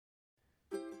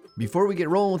Before we get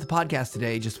rolling with the podcast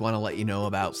today, just want to let you know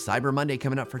about Cyber Monday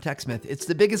coming up for TechSmith. It's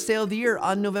the biggest sale of the year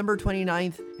on November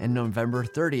 29th and November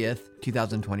 30th,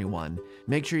 2021.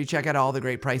 Make sure you check out all the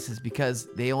great prices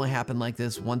because they only happen like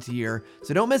this once a year.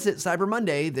 So don't miss it. Cyber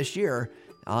Monday this year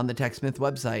on the TechSmith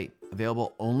website,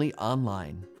 available only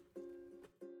online.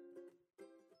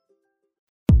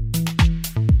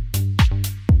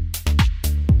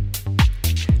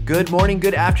 Good morning,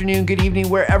 good afternoon, good evening,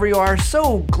 wherever you are.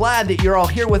 So glad that you're all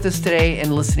here with us today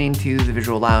and listening to the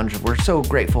Visual Lounge. We're so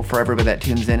grateful for everybody that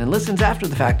tunes in and listens after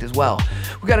the fact as well.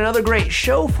 We've got another great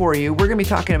show for you. We're going to be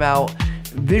talking about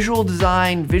visual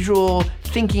design, visual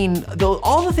thinking,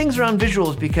 all the things around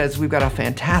visuals because we've got a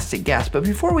fantastic guest. But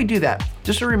before we do that,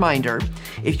 just a reminder,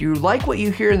 if you like what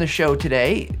you hear in the show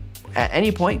today, at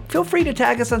any point, feel free to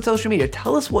tag us on social media.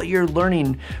 Tell us what you're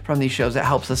learning from these shows. That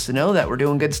helps us to know that we're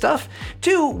doing good stuff.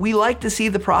 Two, we like to see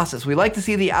the process. We like to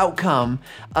see the outcome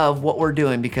of what we're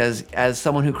doing because as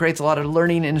someone who creates a lot of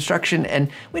learning and instruction, and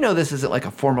we know this isn't like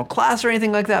a formal class or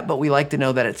anything like that, but we like to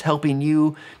know that it's helping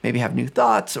you maybe have new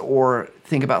thoughts or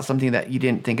think about something that you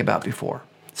didn't think about before.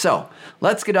 So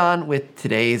let's get on with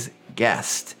today's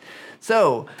guest.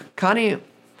 So Connie,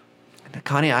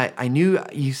 I knew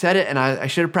you said it, and I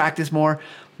should have practiced more.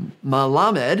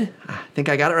 Malamed, I think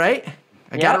I got it right.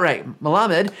 Got it right.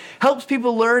 Malamed helps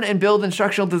people learn and build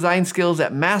instructional design skills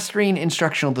at Mastering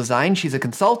Instructional Design. She's a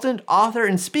consultant, author,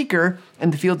 and speaker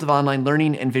in the fields of online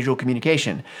learning and visual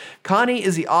communication. Connie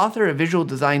is the author of Visual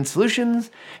Design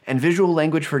Solutions and Visual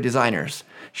Language for Designers.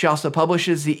 She also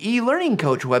publishes the e-learning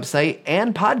coach website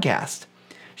and podcast.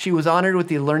 She was honored with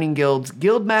the Learning Guild's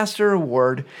Guildmaster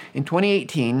Award in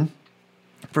 2018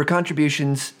 for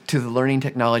contributions to the learning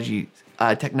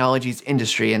technologies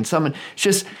industry. And someone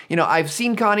just, I've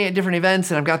seen Connie at different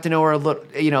events and I've got to know her a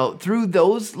little, through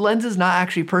those lenses, not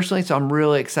actually personally. So I'm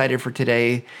really excited for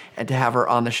today and to have her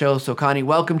on the show. So Connie,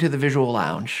 welcome to the Visual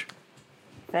Lounge.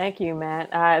 Thank you, Matt.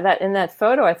 In that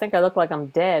photo, I think I look like I'm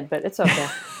dead, but it's okay.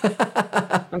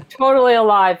 I'm totally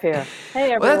alive here.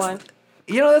 Hey, everyone.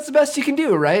 Well, that's the best you can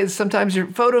do, right? Sometimes your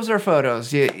photos are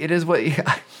photos. It is what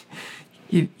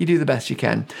you do the best you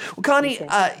can. Well, Connie,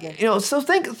 so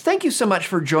thank you so much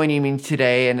for joining me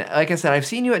today. And like I said, I've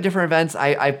seen you at different events.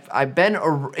 I've been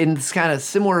in this kind of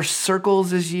similar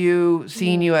circles as you,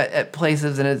 seeing you at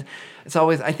places, and it's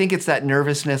always, I think it's that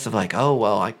nervousness of like, oh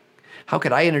well, how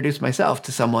could I introduce myself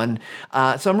to someone?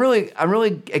 So I'm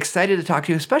really excited to talk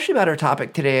to you, especially about our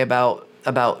topic today about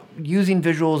using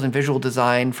visuals and visual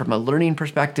design from a learning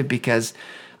perspective, because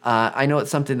I know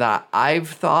it's something that I've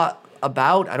thought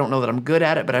about. I don't know that I'm good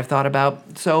at it, but I've thought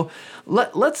about. So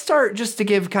let's start just to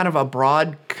give kind of a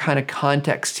broad kind of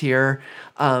context here.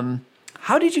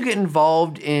 How did you get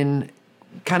involved in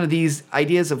kind of these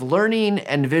ideas of learning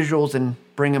and visuals and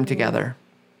bring them together?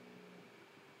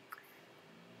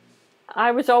 I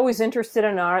was always interested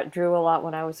in art, drew a lot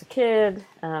when I was a kid,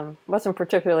 wasn't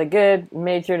particularly good,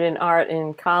 majored in art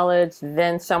in college.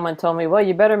 Then someone told me, well,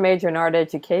 you better major in art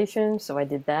education. So I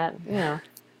did that,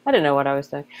 I didn't know what I was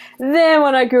doing. Then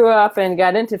when I grew up and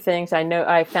got into things,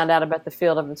 I found out about the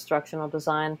field of instructional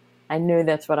design. I knew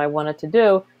that's what I wanted to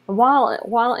do. And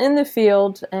while in the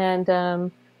field and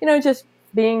just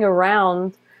being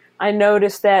around, I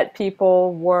noticed that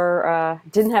people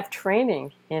didn't have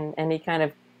training in any kind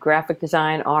of graphic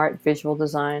design, art, visual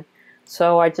design.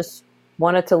 So I just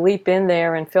wanted to leap in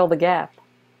there and fill the gap.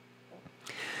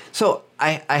 So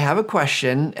I have a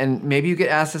question, and maybe you get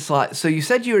asked this a lot. So you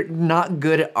said you're not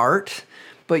good at art,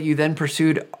 but you then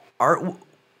pursued art.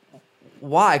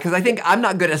 Why? Because I think I'm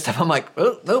not good at stuff. I'm like,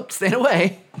 oh, nope, staying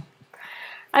away.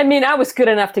 I mean, I was good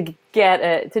enough to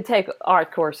to take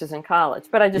art courses in college,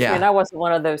 but I wasn't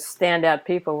one of those standout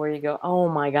people where you go, oh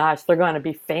my gosh, they're going to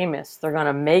be famous. They're going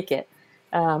to make it.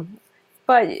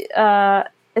 But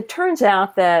it turns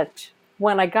out that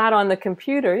when I got on the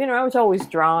computer, I was always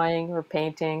drawing or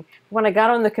painting. When I got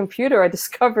on the computer, I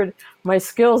discovered my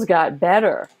skills got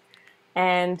better.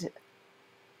 And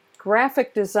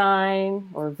graphic design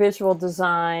or visual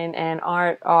design and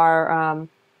art are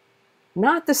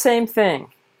not the same thing.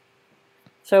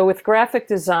 So with graphic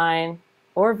design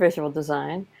or visual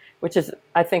design, which is,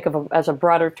 I think of as a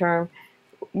broader term,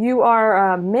 you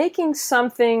are making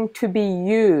something to be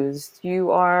used.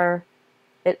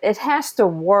 It has to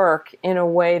work in a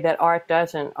way that art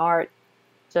doesn't. Art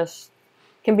just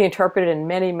can be interpreted in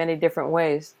many, many different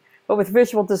ways. But with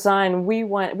visual design, we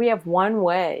have one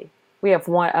way. We have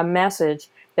a message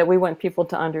that we want people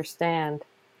to understand.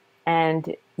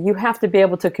 And you have to be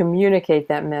able to communicate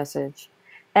that message.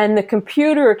 And the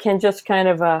computer can just kind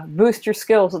of boost your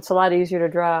skills. It's a lot easier to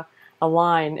draw a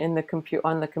line on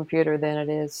the computer than it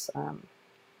is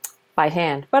by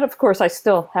hand. But of course, I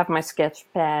still have my sketch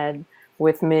pad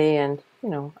with me, and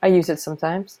I use it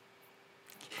sometimes.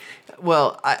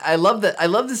 Well, I love that. I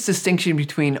love this distinction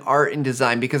between art and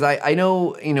design, because I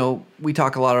know, we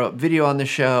talk a lot about video on the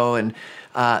show, and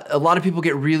a lot of people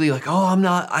get really like, oh,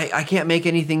 I can't make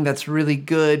anything that's really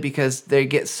good, because they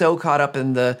get so caught up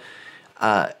in the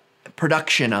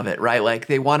production of it, right? Like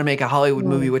they want to make a Hollywood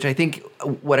movie, which I think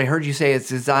what I heard you say is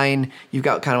design. You've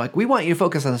got kind of like, we want you to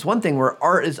focus on this one thing, where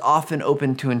art is often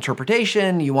open to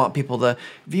interpretation. You want people to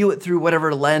view it through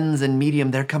whatever lens and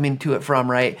medium they're coming to it from,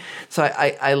 right? So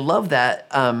I love that.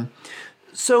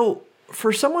 So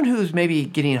for someone who's maybe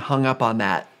getting hung up on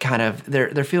that kind of,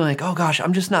 they're feeling like, oh gosh,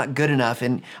 I'm just not good enough.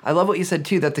 And I love what you said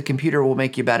too, that the computer will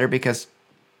make you better, because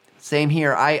same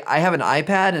here. I have an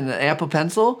iPad and an Apple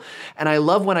Pencil, and I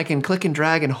love when I can click and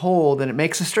drag and hold, and it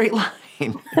makes a straight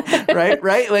line,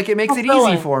 right? Like it makes it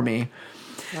easy for me.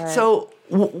 Right. So,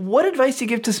 what advice do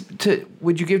you give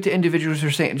would you give to individuals who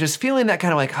are saying, just feeling that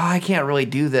kind of like, oh, I can't really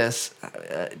do this,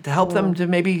 to help them to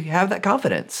maybe have that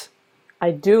confidence?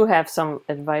 I do have some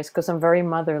advice, because I'm very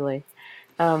motherly.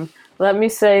 Let me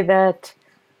say that,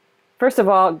 first of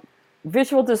all,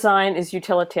 visual design is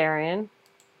utilitarian.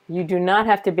 You do not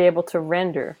have to be able to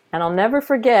render. And I'll never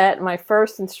forget my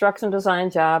first instructional design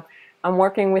job. I'm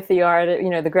working with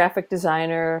the graphic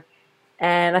designer.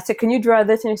 And I said, can you draw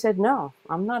this? And he said, no,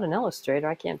 I'm not an illustrator.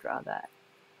 I can't draw that.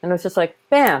 And it was just like,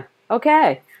 bam,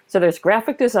 okay. So there's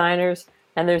graphic designers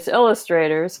and there's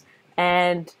illustrators.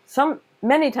 And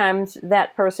many times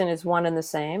that person is one and the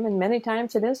same, and many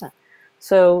times it isn't.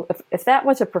 So if that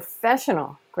was a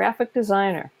professional graphic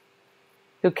designer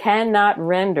who cannot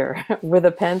render with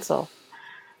a pencil,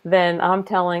 then I'm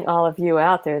telling all of you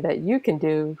out there that you can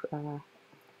do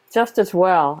just as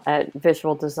well at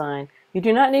visual design. You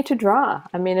do not need to draw.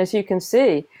 I mean, as you can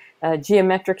see,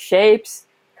 geometric shapes,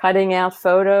 cutting out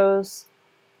photos,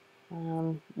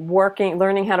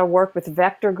 learning how to work with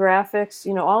vector graphics.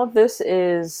 All of this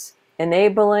is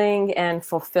enabling and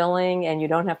fulfilling, and you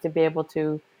don't have to be able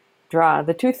to draw.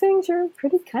 The two things are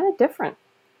pretty kind of different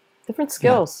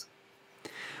skills. Yeah.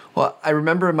 Well, I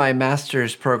remember in my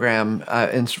master's program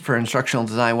for instructional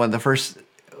design, one of the first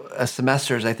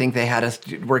semesters, I think they had us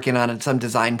working on some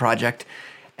design project,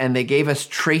 and they gave us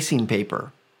tracing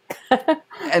paper.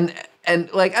 and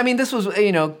like, I mean, this was,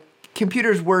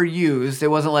 computers were used. It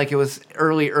wasn't like it was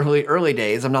early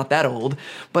days. I'm not that old,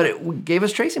 but it gave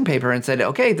us tracing paper and said,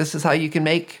 okay, this is how you can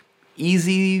make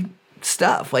easy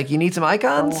stuff. Like, you need some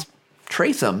icons. Oh.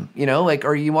 Trace them,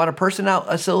 or you want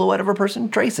a silhouette of a person,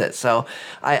 trace it. So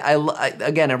I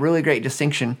again, a really great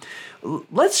distinction.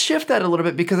 Let's shift that a little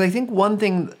bit, because I think one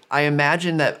thing I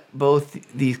imagine that both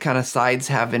these kind of sides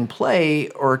have in play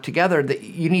or together, that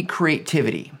you need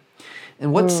creativity.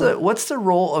 And what's the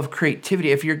role of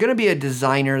creativity? If you're going to be a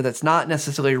designer that's not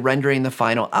necessarily rendering the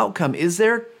final outcome, is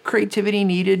there creativity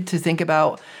needed to think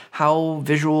about how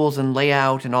visuals and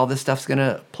layout and all this stuff's going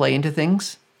to play into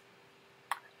things?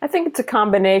 I think it's a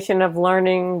combination of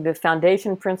learning the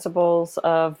foundation principles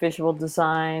of visual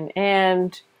design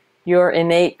and your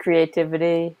innate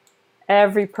creativity.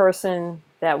 Every person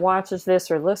that watches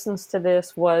this or listens to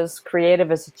this was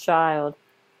creative as a child.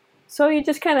 So you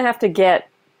just kind of have to get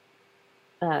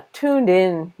tuned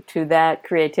in to that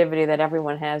creativity that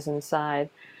everyone has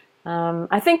inside.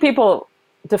 I think people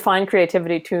define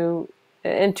creativity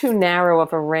in too narrow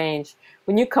of a range.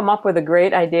 When you come up with a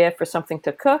great idea for something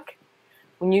to cook,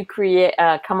 when you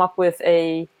come up with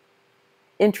a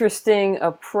interesting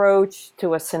approach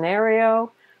to a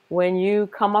scenario, when you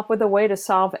come up with a way to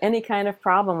solve any kind of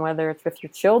problem, whether it's with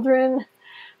your children,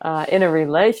 in a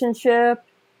relationship,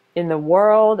 in the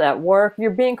world, at work, you're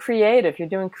being creative. You're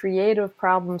doing creative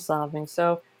problem solving.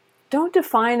 So don't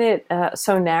define it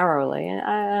so narrowly.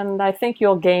 And I think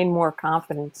you'll gain more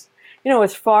confidence.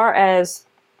 As far as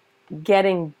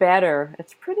getting better,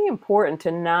 it's pretty important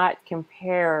to not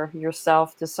compare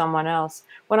yourself to someone else.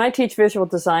 When I teach visual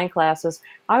design classes,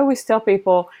 I always tell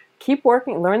people, keep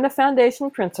working, learn the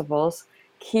foundation principles,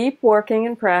 keep working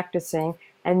and practicing,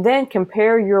 and then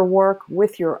compare your work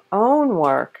with your own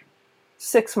work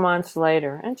 6 months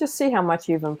later and just see how much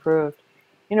you've improved.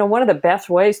 One of the best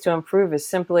ways to improve is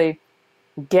simply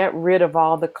get rid of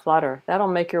all the clutter. That'll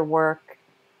make your work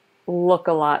look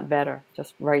a lot better,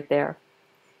 just right there.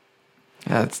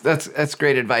 That's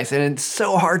great advice, and it's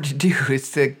so hard to do.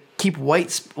 It's to keep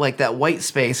that white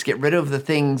space, get rid of the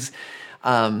things,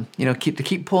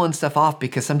 keep pulling stuff off,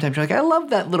 because sometimes you're like, I love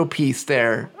that little piece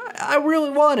there, I really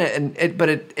want it, but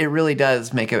it really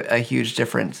does make a huge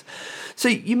difference. So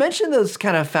you mentioned those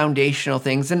kind of foundational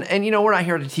things, and we're not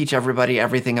here to teach everybody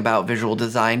everything about visual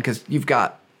design, because you've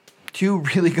got two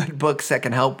really good books that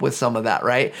can help with some of that,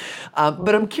 right?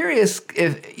 But I'm curious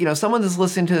if, someone is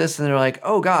listening to this and they're like,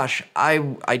 oh gosh,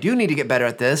 I do need to get better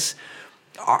at this.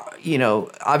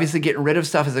 Obviously getting rid of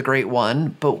stuff is a great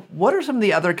one, but what are some of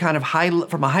the other kind of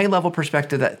from a high level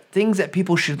perspective, that things that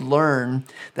people should learn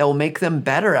that will make them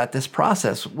better at this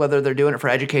process, whether they're doing it for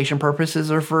education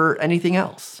purposes or for anything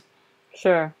else?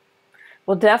 Sure.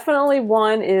 Well, definitely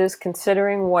one is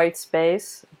considering white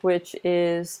space, which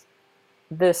is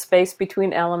the space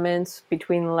between elements,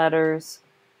 between letters,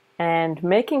 and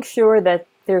making sure that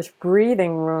there's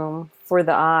breathing room for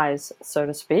the eyes, so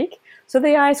to speak. So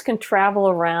the eyes can travel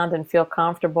around and feel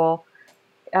comfortable.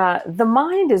 The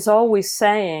mind is always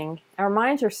saying, our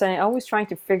minds are saying, always trying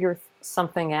to figure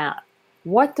something out.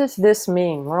 What does this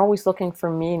mean? We're always looking for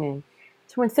meaning.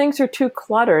 So when things are too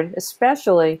cluttered,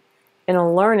 especially in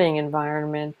a learning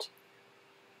environment,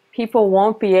 people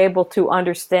won't be able to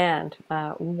understand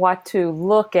what to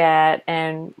look at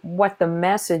and what the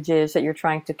message is that you're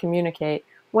trying to communicate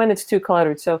when it's too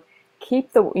cluttered. So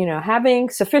having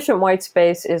sufficient white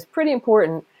space is pretty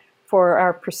important for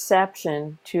our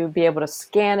perception to be able to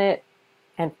scan it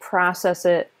and process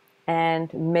it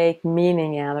and make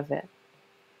meaning out of it.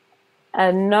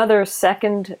 Another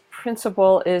second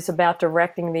principle is about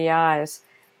directing the eyes.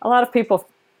 A lot of people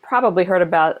probably heard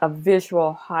about a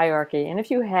visual hierarchy, and if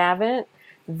you haven't,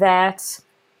 that's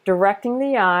directing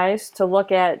the eyes to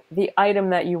look at the item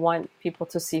that you want people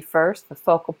to see first, the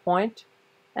focal point.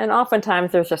 And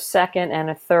oftentimes there's a second and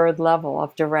a third level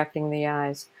of directing the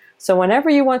eyes. So whenever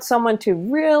you want someone to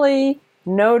really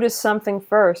notice something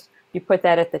first, you put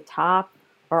that at the top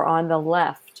or on the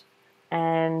left.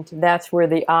 And that's where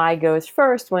the eye goes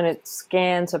first when it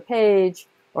scans a page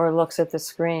or looks at the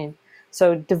screen.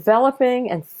 So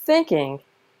developing and thinking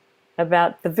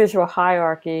about the visual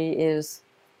hierarchy is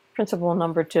principle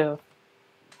number 2.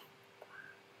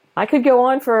 I could go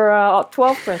on for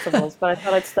 12 principles, but I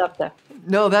thought I'd stop there.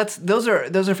 No, those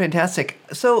are fantastic.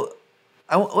 So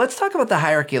let's talk about the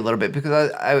hierarchy a little bit,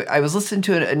 because I was listening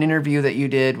to an interview that you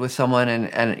did with someone,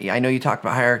 and I know you talked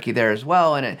about hierarchy there as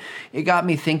well, and it got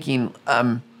me thinking.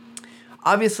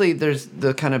 Obviously, there's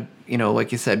the kind of,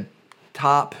 like you said,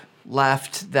 top,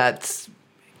 left, that's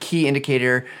key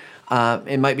indicator.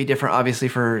 It might be different, obviously,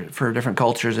 for different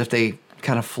cultures if they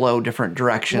kind of flow different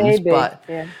directions. Maybe, but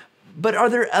yeah. But are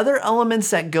there other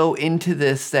elements that go into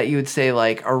this that you would say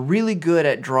like are really good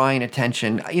at drawing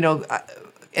attention?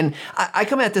 And I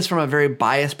come at this from a very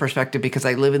biased perspective because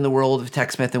I live in the world of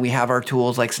TechSmith and we have our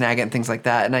tools like Snagit and things like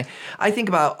that. And I think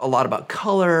a lot about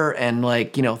color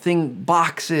and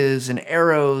boxes and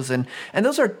arrows and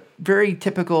those are very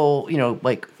typical,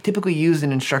 typically used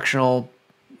in instructional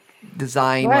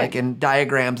design, right, like in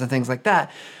diagrams and things like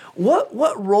that.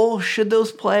 What role should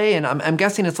those play? And I'm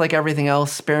guessing it's like everything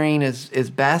else, sparing is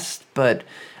best, but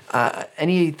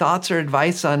any thoughts or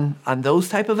advice on those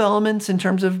type of elements in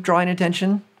terms of drawing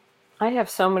attention? I have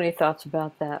so many thoughts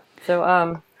about that.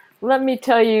 So let me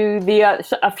tell you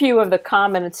a few of the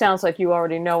common, it sounds like you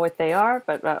already know what they are,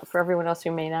 but for everyone else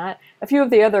who may not, a few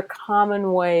of the other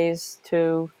common ways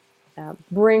to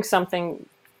make something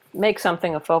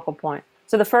a focal point.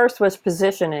 So the first was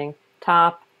positioning,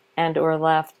 top and or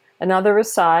left. Another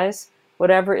is size.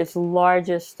 Whatever is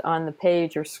largest on the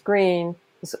page or screen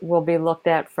will be looked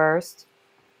at first.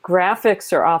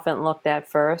 Graphics are often looked at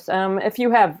first. If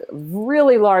you have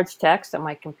really large text, that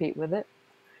might compete with it.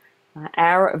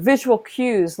 Visual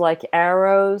cues like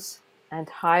arrows and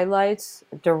highlights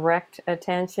direct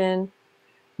attention.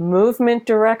 Movement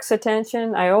directs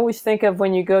attention. I always think of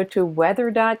when you go to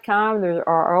weather.com, there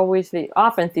are always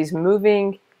often these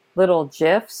moving little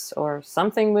GIFs or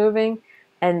something moving,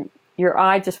 and your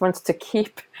eye just wants to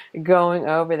keep going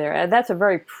over there. And that's a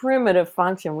very primitive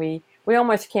function. We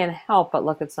almost can't help but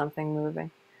look at something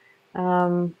moving.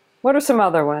 What are some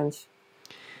other ones?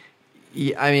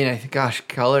 Yeah, I mean, gosh,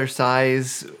 color,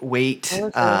 size, weight,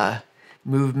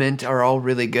 movement are all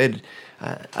really good.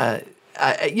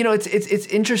 It's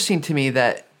interesting to me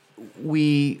that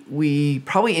we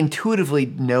probably intuitively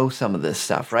know some of this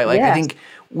stuff, right? Like, yes. I think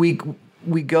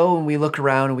we go and we look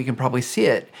around and we can probably see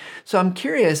it. So I'm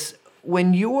curious,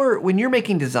 when you're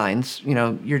making designs,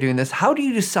 you're doing this, how do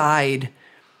you decide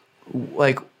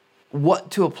like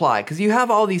what to apply? Because you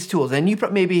have all these tools and you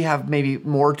maybe have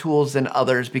more tools than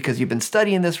others because you've been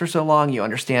studying this for so long, you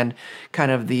understand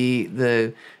kind of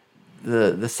the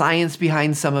science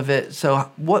behind some of it.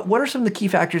 So what are some of the key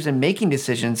factors in making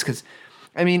decisions? Because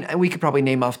I mean, we could probably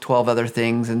name off 12 other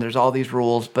things and there's all these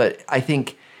rules, but I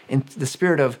think in the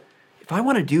spirit of, if I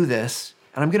want to do this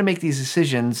and I'm going to make these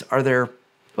decisions, are there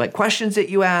like questions that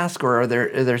you ask, or are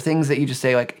there things that you just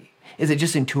say, like, is it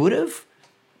just intuitive?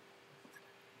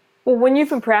 Well, when you've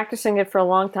been practicing it for a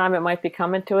long time, it might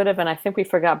become intuitive. And I think we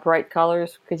forgot bright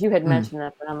colors because you had Mm. mentioned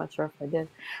that, but I'm not sure if I did.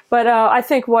 But I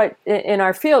think in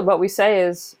our field, what we say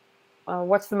is,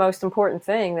 what's the most important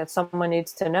thing that someone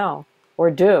needs to know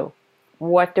or do?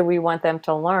 What do we want them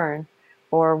to learn?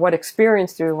 Or what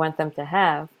experience do we want them to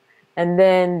have? And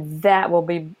then that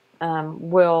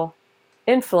will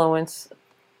influence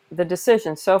the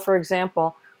decision. So, for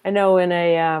example, I know in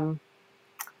a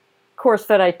course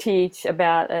that I teach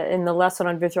about in the lesson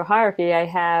on visual hierarchy, I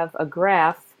have a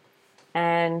graph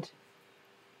and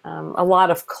a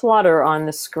lot of clutter on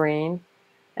the screen.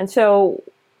 And so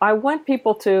I want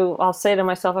people to, I'll say to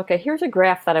myself, okay, here's a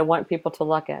graph that I want people to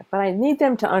look at, but I need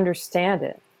them to understand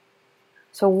it.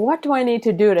 So what do I need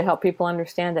to do to help people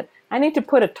understand it? I need to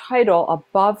put a title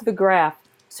above the graph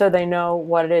so they know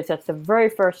what it is. That's the very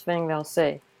first thing they'll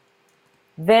see.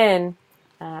 Then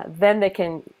they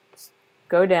can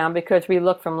go down because we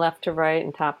look from left to right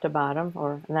and top to bottom,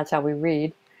 and that's how we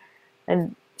read.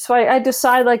 And so I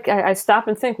decide, I stop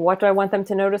and think, what do I want them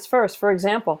to notice first? For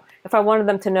example, if I wanted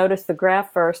them to notice the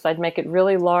graph first, I'd make it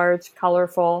really large,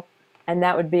 colorful, and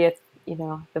that would be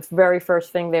the very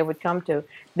first thing they would come to.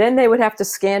 Then they would have to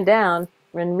scan down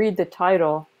and read the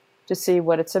title to see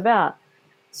what it's about.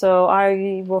 So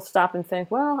I will stop and think,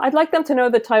 well, I'd like them to know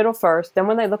the title first. Then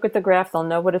when they look at the graph, they'll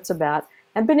know what it's about.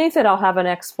 And beneath it, I'll have an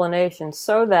explanation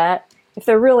so that if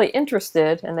they're really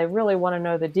interested and they really want to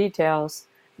know the details,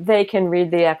 they can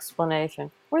read the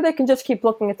explanation. Or they can just keep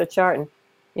looking at the chart and,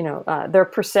 their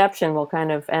perception will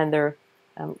and their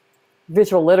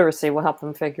visual literacy will help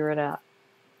them figure it out.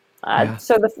 Yeah.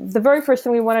 So the very first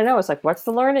thing we want to know is what's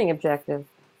the learning objective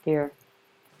here?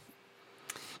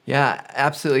 Yeah,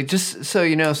 absolutely. Just so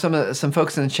you know, some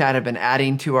folks in the chat have been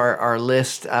adding to our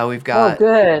list. We've got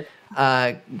good.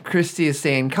 Christy is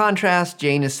saying contrast.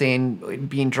 Jane is saying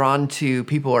being drawn to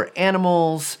people or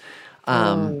animals.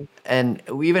 And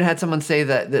we even had someone say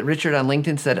that Richard on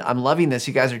LinkedIn said, "I'm loving this.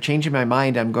 You guys are changing my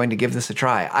mind. I'm going to give this a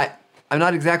try." I'm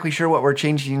not exactly sure what we're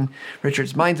changing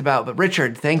Richard's minds about, but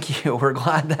Richard, thank you. We're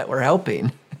glad that we're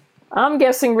helping. I'm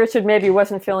guessing Richard maybe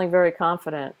wasn't feeling very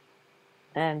confident.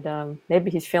 And maybe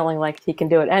he's feeling like he can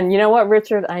do it. And you know what,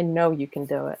 Richard? I know you can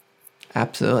do it.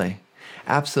 Absolutely.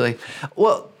 Absolutely.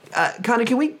 Well, Connie,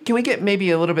 can we get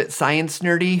maybe a little bit science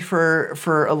nerdy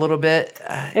for a little bit?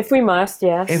 If we must,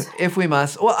 yes. If we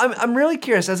must. Well, I'm really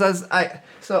curious.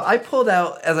 I pulled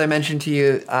out, as I mentioned to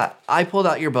you, I pulled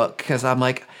out your book because I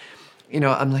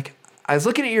was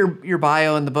looking at your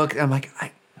bio in the book. And I'm like,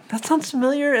 that sounds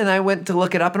familiar. And I went to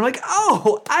look it up and I'm like,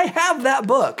 oh, I have that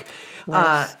book.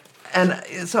 Nice. And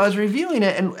so I was reviewing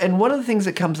it, and one of the things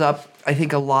that comes up, I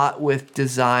think, a lot with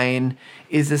design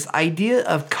is this idea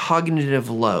of cognitive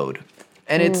load.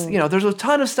 And it's, there's a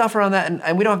ton of stuff around that,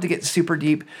 and we don't have to get super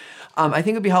deep. I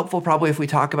think it'd be helpful probably if we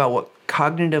talk about what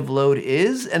cognitive load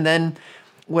is, and then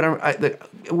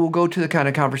we'll go to the kind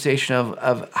of conversation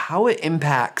of how it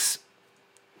impacts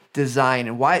design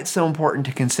and why it's so important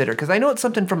to consider. Because I know it's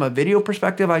something from a video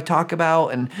perspective I talk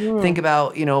about and think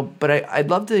about, but I'd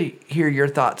love to hear your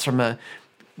thoughts from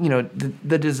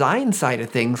the design side of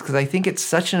things, because I think it's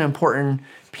such an important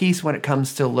piece when it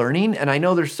comes to learning. And I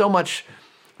know there's so much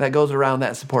that goes around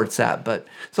that supports that. But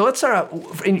so let's start out.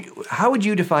 How would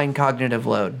you define cognitive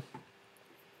load?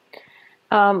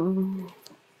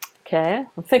 Okay.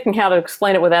 I'm thinking how to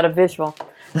explain it without a visual.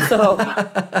 So,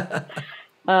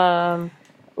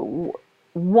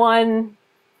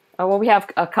 we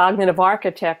have a cognitive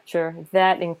architecture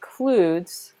that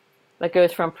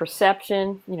goes from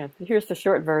perception, here's the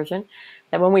short version,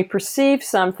 that when we perceive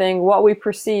something, what we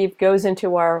perceive goes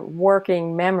into our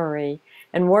working memory.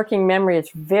 And working memory is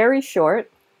very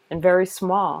short and very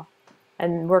small.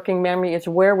 And working memory is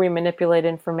where we manipulate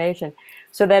information.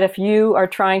 So that if you are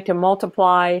trying to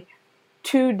multiply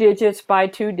 2 digits by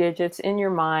 2 digits in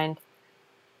your mind,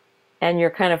 and you're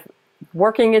kind of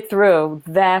working it through,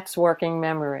 that's working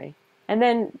memory. And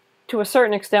then to a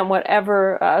certain extent,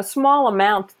 whatever, a small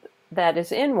amount that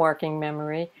is in working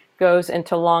memory goes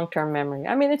into long-term memory.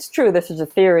 I mean, it's true, this is a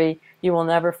theory. You will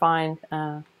never find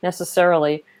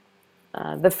necessarily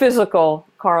the physical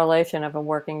correlation of a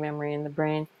working memory in the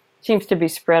brain. It seems to be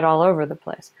spread all over the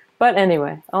place. But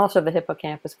anyway, also the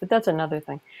hippocampus, but that's another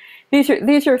thing.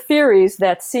 These are theories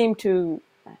that seem to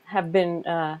have been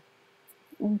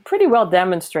pretty well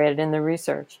demonstrated in the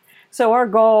research. So our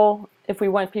goal, if we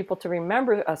want people to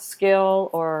remember a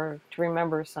skill or to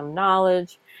remember some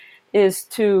knowledge, is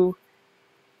to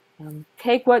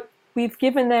take what we've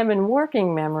given them in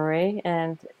working memory,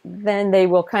 and then they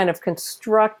will kind of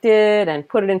construct it and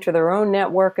put it into their own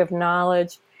network of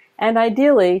knowledge, and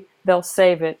ideally they'll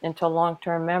save it into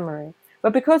long-term memory.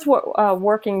 But because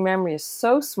working memory is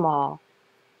so small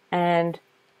and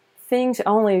things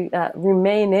only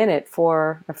remain in it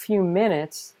for a few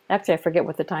minutes, actually I forget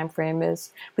what the time frame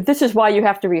is, but this is why you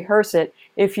have to rehearse it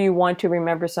if you want to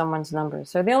remember someone's numbers.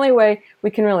 So the only way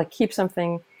we can really keep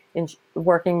something in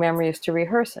working memory is to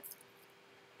rehearse it.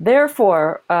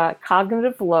 Therefore,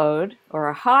 cognitive load, or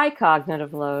a high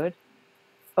cognitive load,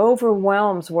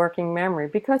 overwhelms working memory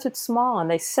because it's small, and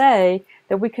they say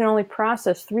that we can only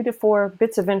process 3 to 4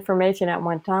 bits of information at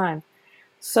one time.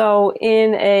 So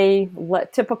in a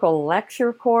typical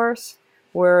lecture course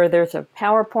where there's a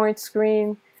PowerPoint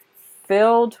screen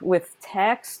filled with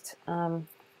text,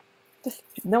 just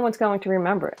no one's going to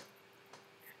remember it.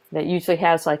 That usually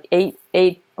has like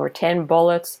 8 or 10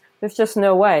 bullets. There's just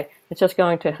no way. It's just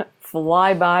going to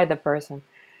fly by the person.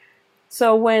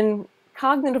 So when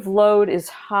cognitive load is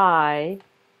high,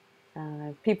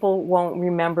 people won't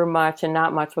remember much, and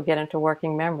not much will get into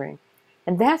working memory.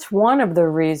 And that's one of the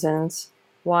reasons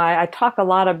why I talk a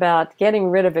lot about getting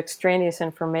rid of extraneous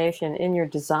information in your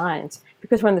designs.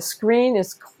 Because when the screen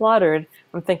is cluttered,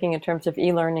 I'm thinking in terms of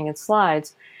e-learning and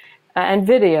slides and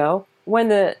video, when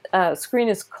the screen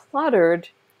is cluttered,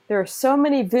 there are so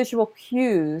many visual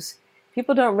cues,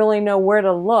 people don't really know where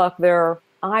to look. Their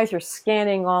eyes are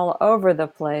scanning all over the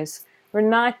place. We're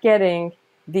not getting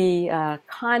the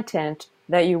content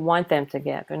that you want them to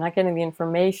get. They're not getting the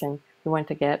information you want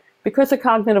to get because the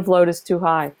cognitive load is too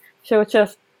high. So it's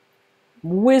just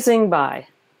whizzing by.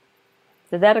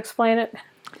 Did that explain it?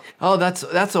 Oh,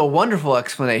 that's a wonderful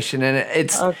explanation, and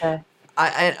it's okay.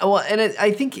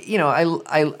 I think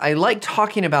I like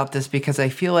talking about this because I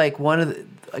feel like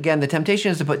the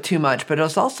temptation is to put too much, but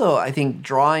it's also, I think,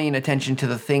 drawing attention to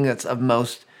the thing that's of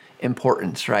most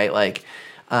importance, right? Like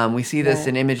we see this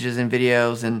in images and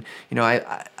videos, and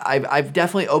I've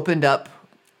definitely opened up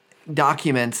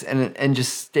documents and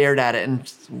just stared at it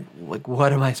and like,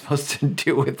 what am I supposed to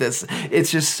do with this?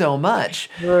 It's just so much.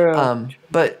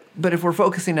 But if we're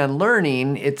focusing on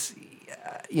learning, it's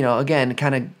again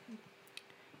kind of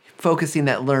focusing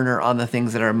that learner on the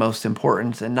things that are most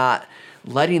important and not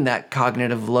letting that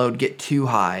cognitive load get too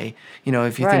high.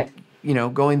 If you think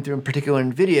going through in particular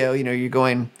in video, you're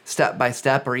going step by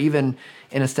step, or even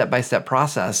in a step by step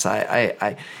process.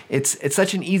 It's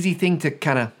such an easy thing to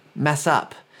kind of mess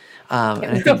up.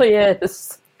 It really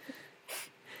is.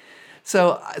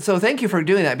 So thank you for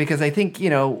doing that, because I think,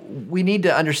 we need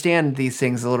to understand these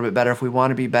things a little bit better if we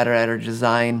want to be better at our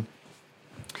design.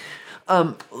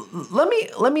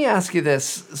 Let me ask you this.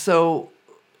 So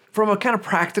from a kind of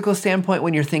practical standpoint,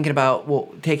 when you're thinking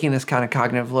about taking this kind of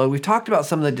cognitive load, we've talked about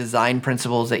some of the design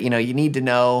principles that, you need to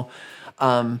know.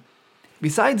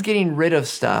 Besides getting rid of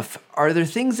stuff, are there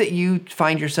things that you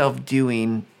find yourself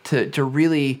doing to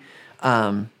really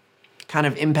kind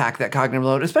of impact that cognitive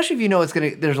load, especially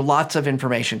if there's lots of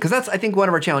information? Because that's, I think, one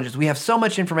of our challenges. We have so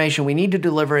much information, we need to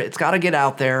deliver it. It's got to get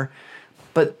out there.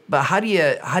 But how do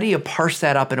you parse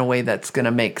that up in a way that's going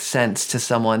to make sense to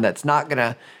someone, that's not going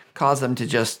to cause them to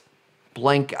just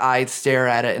blank-eyed stare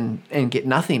at it and get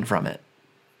nothing from it?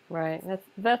 Right.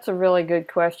 That's a really good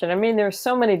question. I mean, there's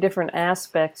so many different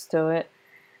aspects to it.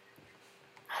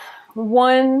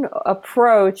 One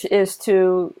approach is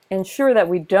to ensure that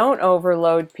we don't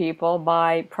overload people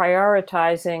by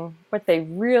prioritizing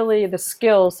the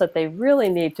skills that they really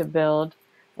need to build,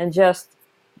 and just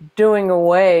doing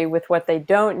away with what they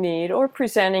don't need, or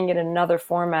presenting it in another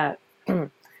format,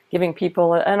 giving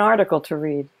people an article to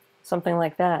read, something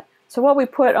like that. So what we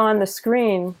put on the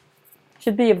screen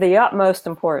should be of the utmost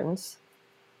importance.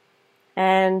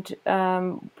 And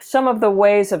some of the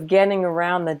ways of getting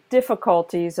around the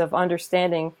difficulties of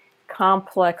understanding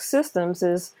complex systems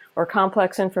or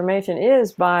complex information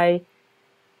is by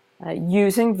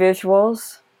using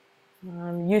visuals,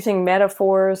 using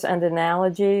metaphors and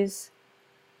analogies,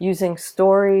 using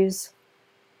stories.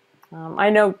 I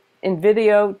know in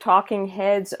video, talking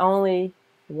heads only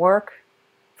work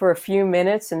for a few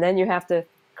minutes, and then you have to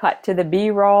cut to the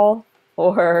B-roll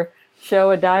or show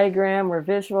a diagram or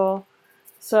visual.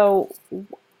 So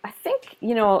I think,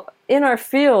 in our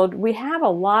field, we have a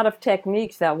lot of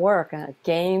techniques that work.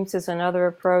 Games is another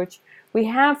approach. We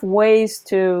have ways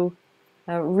to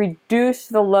reduce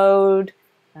the load,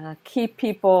 keep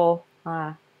people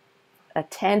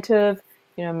attentive,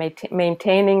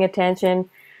 maintaining attention.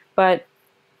 But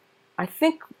I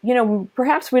think,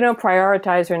 perhaps we don't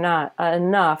prioritize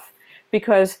enough,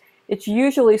 because it's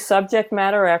usually subject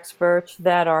matter experts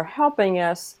that are helping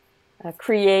us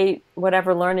create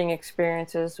whatever learning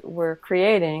experiences we're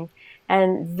creating.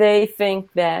 And they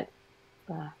think that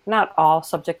not all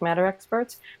subject matter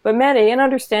experts, but many, and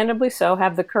understandably so,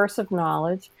 have the curse of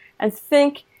knowledge and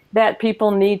think that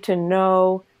people need to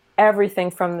know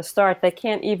everything from the start. They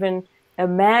can't even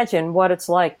imagine what it's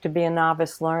like to be a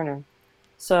novice learner.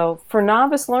 So for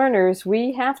novice learners,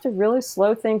 we have to really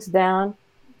slow things down,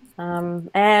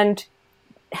 and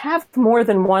have more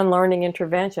than one learning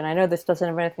intervention. I know this doesn't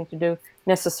have anything to do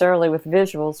necessarily with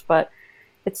visuals, but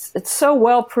it's so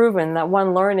well proven that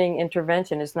one learning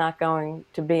intervention is not going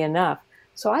to be enough.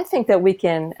 So I think that we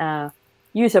can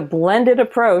use a blended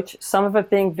approach, some of it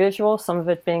being visual, some of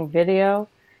it being video,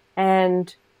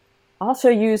 and also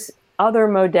use other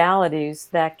modalities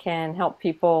that can help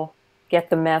people get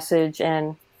the message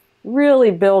and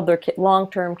really build their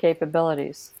long-term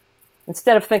capabilities,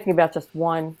 instead of thinking about just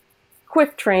one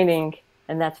quick training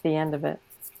and that's the end of it.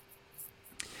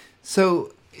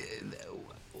 So,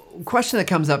 question that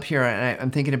comes up here, and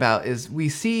I'm thinking about, is we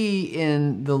see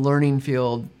in the learning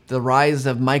field the rise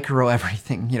of micro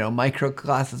everything, micro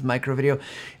classes, micro video.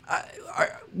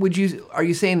 Are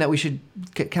you saying that we should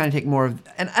kind of take more of,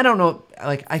 and I don't know,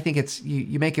 like, I think it's,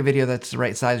 you make a video that's the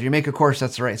right size, or you make a course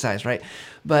that's the right size, right?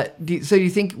 But do you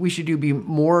think we should be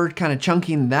more kind of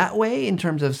chunking that way in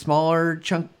terms of smaller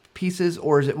chunk pieces,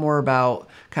 or is it more about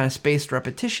kind of spaced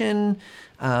repetition?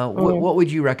 What would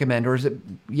you recommend? Or is it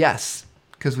yes,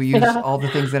 because we use all the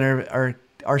things in our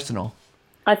arsenal?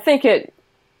 I think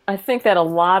that a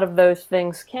lot of those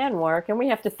things can work, and we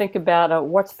have to think about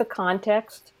what's the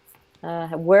context.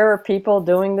 Where are people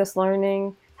doing this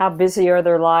learning? How busy are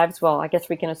their lives? Well, I guess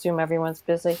we can assume everyone's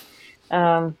busy.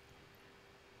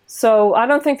 So I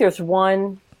don't think there's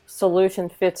one solution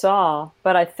fits all,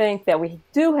 but I think that we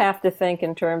do have to think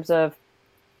in terms of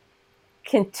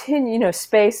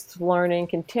spaced learning,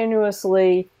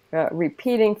 continuously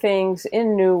repeating things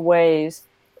in new ways,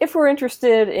 if we're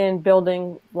interested in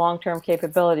building long-term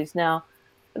capabilities. Now,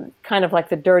 kind of like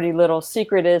the dirty little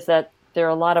secret is that there are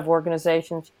a lot of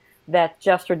organizations that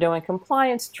just are doing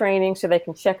compliance training so they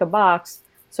can check a box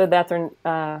so that they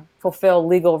fulfill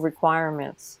legal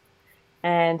requirements.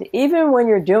 And even when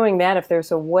you're doing that, if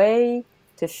there's a way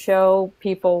to show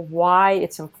people why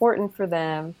it's important for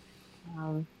them,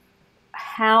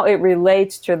 how it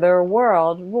relates to their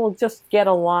world, we'll just get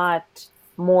a lot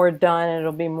more done, and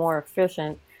it'll be more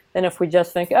efficient than if we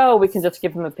just think, oh, we can just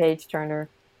give them a page turner.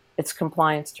 It's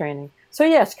compliance training. So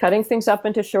yes, cutting things up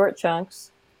into short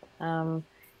chunks,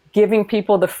 giving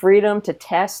people the freedom to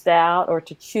test out or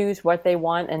to choose what they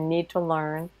want and need to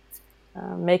learn.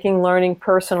 Making learning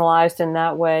personalized in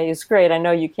that way is great. I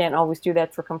know you can't always do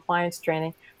that for compliance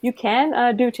training. You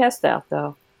can do test out,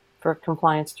 though, for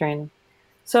compliance training.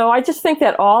 So I just think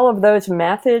that all of those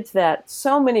methods that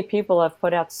so many people have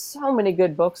put out so many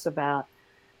good books about,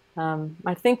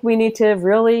 I think we need to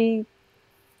really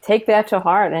take that to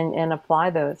heart and apply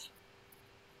those.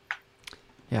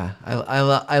 Yeah,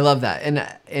 I love that, and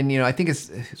I think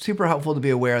it's super helpful to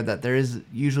be aware that there is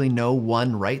usually no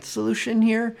one right solution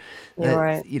here. You're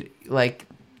right.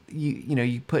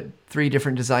 You put 3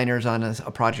 different designers on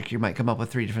a project, you might come up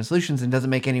with 3 different solutions, and it doesn't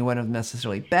make any one of them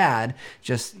necessarily bad.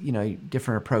 Just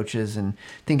different approaches and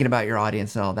thinking about your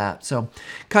audience and all that. So,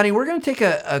 Connie, we're going to take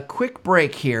a quick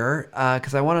break here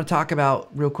because I want to talk about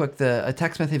real quick a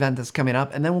TechSmith event that's coming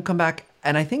up, and then we'll come back.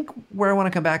 And I think where I want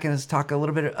to come back and is talk a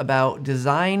little bit about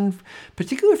design,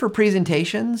 particularly for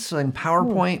presentations and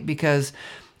PowerPoint, because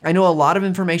I know a lot of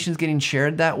information is getting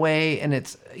shared that way, and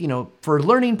it's, for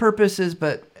learning purposes,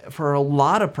 but for a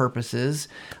lot of purposes,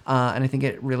 and I think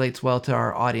it relates well to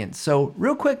our audience. So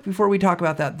real quick, before we talk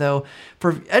about that though,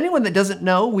 for anyone that doesn't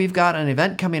know, we've got an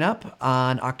event coming up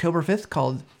on October 5th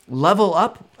called Level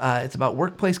Up. It's about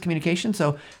workplace communication.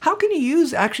 So how can you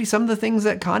use actually some of the things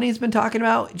that Connie's been talking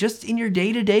about just in your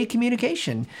day-to-day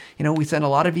communication? We send a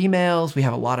lot of emails, we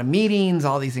have a lot of meetings,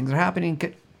 all these things are happening,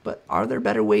 but are there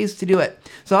better ways to do it?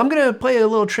 So I'm going to play a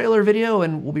little trailer video,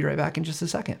 and we'll be right back in just a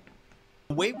second.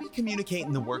 The way we communicate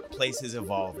in the workplace is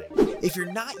evolving. If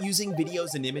you're not using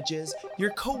videos and images,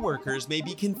 your coworkers may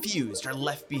be confused or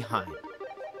left behind.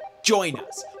 Join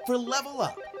us for Level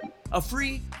Up, a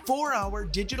free 4-hour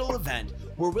digital event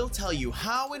where we'll tell you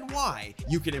how and why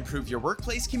you can improve your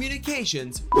workplace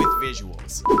communications with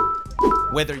visuals.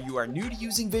 Whether you are new to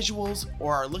using visuals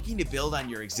or are looking to build on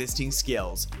your existing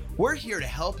skills, we're here to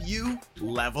help you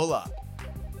level up.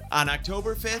 On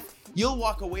October 5th, you'll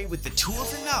walk away with the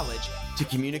tools and knowledge to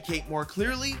communicate more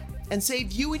clearly and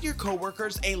save you and your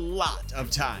coworkers a lot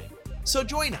of time. So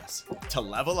join us to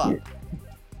level up.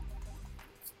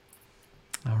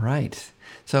 All right.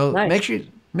 So nice.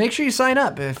 Make sure you sign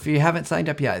up if you haven't signed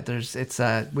up yet.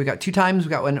 We got 2 times. We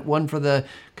got one for the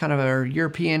kind of our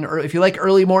European, or if you like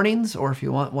early mornings, or if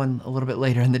you want one a little bit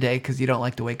later in the day because you don't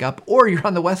like to wake up, or you're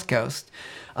on the West Coast.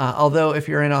 Although if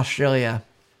you're in Australia,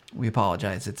 We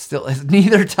apologize.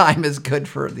 Neither time is good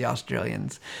for the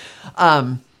Australians.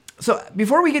 So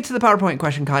before we get to the PowerPoint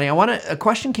question, Connie, a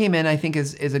question came in, I think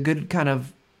is a good kind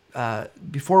of,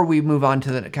 before we move on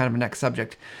to the kind of next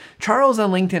subject. Charles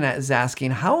on LinkedIn is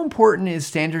asking, how important is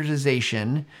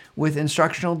standardization with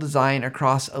instructional design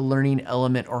across a learning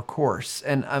element or course?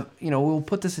 And, we'll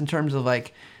put this in terms of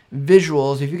like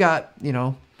visuals. If you got,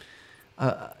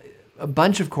 a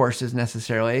bunch of courses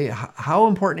necessarily, how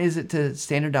important is it to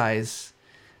standardize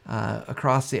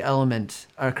across the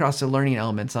learning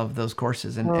elements of those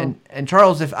courses? And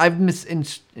Charles, if I've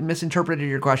misinterpreted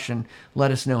your question,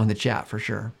 let us know in the chat for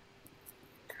sure.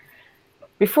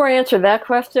 Before I answer that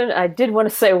question, I did want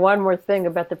to say one more thing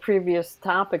about the previous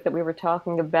topic that we were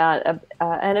talking about,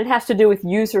 and it has to do with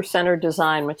user-centered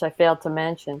design, which I failed to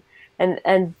mention.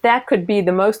 And that could be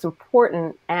the most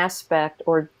important aspect,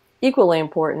 or equally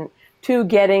important, to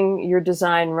getting your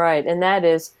design right, and that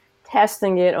is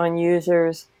testing it on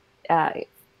users,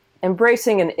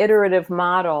 embracing an iterative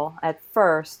model at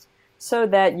first so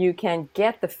that you can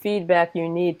get the feedback you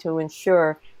need to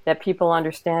ensure that people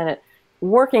understand it.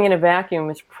 Working in a vacuum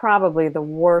is probably the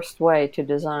worst way to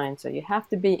design, so you have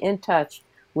to be in touch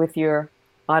with your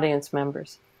audience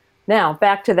members. Now,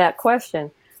 back to that question.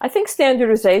 I think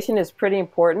standardization is pretty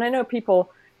important. I know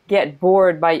people get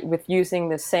bored with using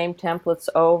the same templates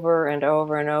over and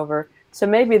over and over, so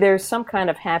maybe there's some kind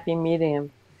of happy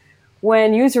medium.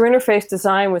 When user interface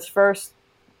design was first,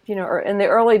 or in the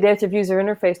early days of user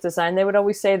interface design, they would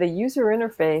always say the user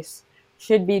interface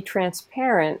should be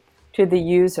transparent to the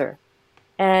user.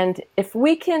 And if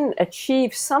we can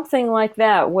achieve something like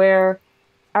that, where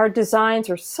our designs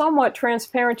are somewhat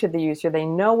transparent to the user, they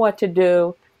know what to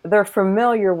do, they're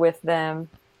familiar with them,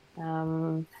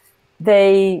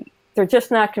 they're just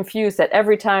not confused that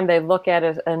every time they look at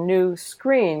a new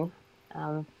screen,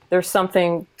 there's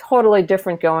something totally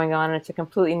different going on, and it's a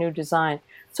completely new design.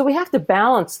 So we have to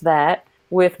balance that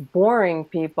with boring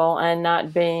people and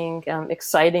not being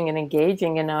exciting and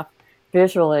engaging enough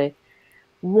visually.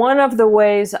 One of the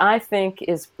ways I think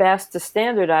is best to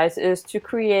standardize is to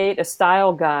create a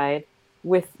style guide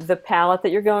with the palette that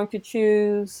you're going to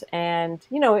choose, and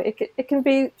it can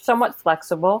be somewhat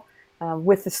flexible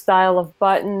with the style of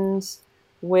buttons,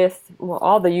 with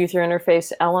all the user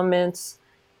interface elements.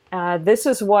 This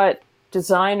is what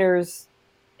designers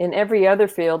in every other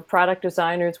field, product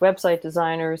designers, website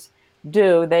designers,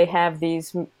 do. They have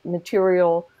these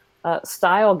material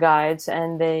style guides,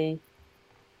 and they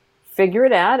figure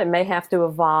it out. It may have to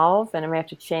evolve and it may have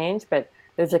to change, but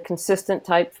there's a consistent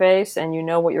typeface, and you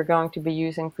know what you're going to be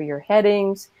using for your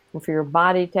headings and for your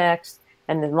body text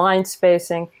and the line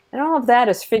spacing, and all of that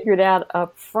is figured out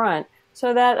up front.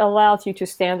 So that allows you to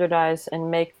standardize and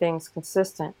make things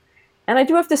consistent. And I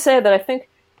do have to say that I think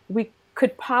we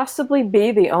could possibly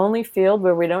be the only field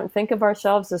where we don't think of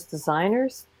ourselves as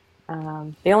designers.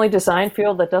 The only design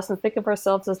field that doesn't think of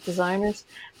ourselves as designers.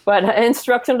 But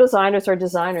instructional designers are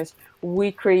designers.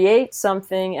 We create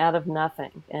something out of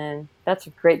nothing, and that's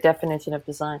a great definition of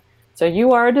design. So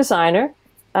you are a designer,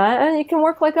 and you can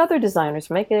work like other designers.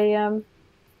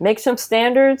 Make some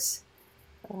standards,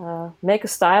 make a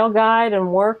style guide,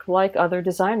 and work like other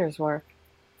designers work.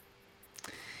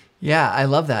 Yeah, I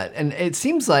love that. And it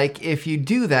seems like if you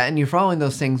do that and you're following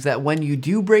those things, that when you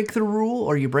do break the rule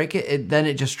or you break it, then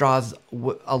it just draws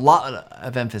a lot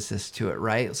of emphasis to it,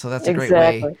 right? So that's a great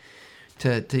way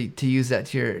to use that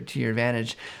to your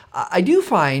advantage. I do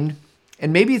find,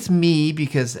 and maybe it's me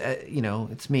because,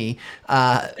 it's me,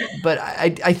 but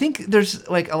I think there's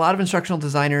like a lot of instructional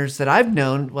designers that I've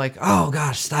known, like, oh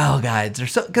gosh, style guides are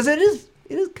so, because it is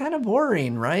kind of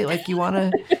boring, right? Like you want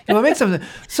to make something.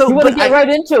 So you want to get right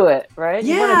into it, right?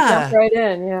 Yeah. You want to jump right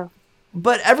in, yeah.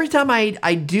 But every time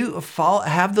I do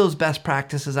have those best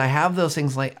practices, I have those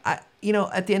things like, at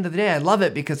the end of the day, I love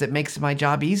it because it makes my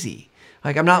job easy.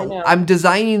 Like I'm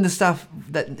designing the stuff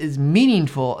that is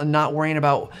meaningful and not worrying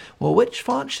about, well, which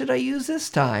font should I use this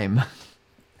time?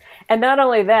 And not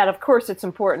only that, of course, it's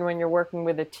important when you're working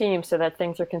with a team so that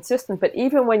things are consistent, but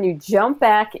even when you jump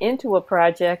back into a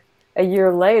project a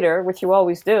year later, which you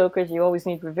always do because you always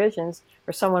need revisions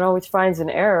or someone always finds an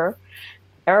error,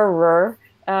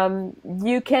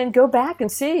 you can go back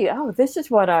and see, oh, this is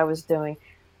what I was doing.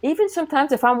 Even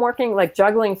sometimes if I'm working, like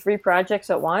juggling 3 projects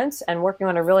at once and working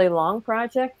on a really long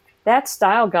project, that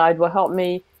style guide will help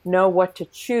me know what to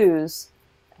choose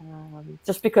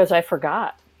just because I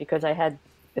forgot, because I had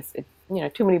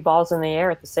too many balls in the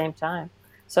air at the same time.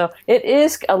 So it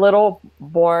is a little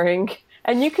boring,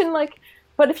 and you can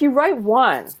but if you write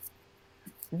one,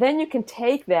 then you can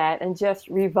take that and just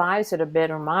revise it a bit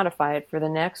or modify it for the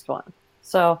next one.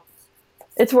 So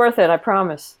it's worth it, I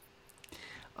promise.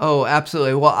 Oh,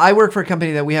 absolutely. Well, I work for a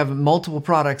company that we have multiple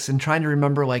products, and trying to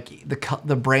remember like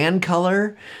the brand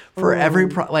color for every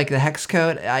like the hex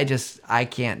code, I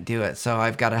can't do it. So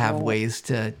I've got to have ways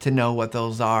to know what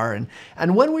those are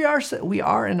and when we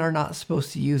are and are not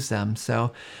supposed to use them.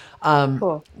 So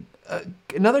Cool.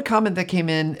 Another comment that came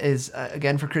in is,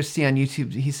 again, for Christy on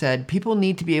YouTube. He said, people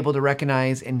need to be able to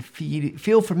recognize and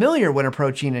feel familiar when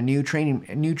approaching a new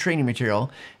training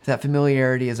material. If that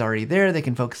familiarity is already there, they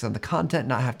can focus on the content,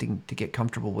 not having to get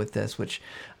comfortable with this, which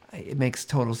it makes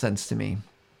total sense to me.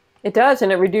 It does,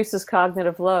 and it reduces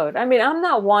cognitive load. I mean, I'm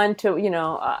not one to,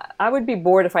 I would be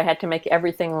bored if I had to make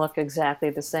everything look exactly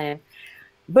the same.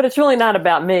 But it's really not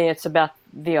about me. It's about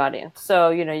the audience. So,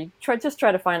 you try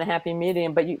to find a happy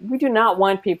medium, but we do not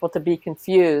want people to be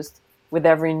confused with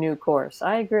every new course.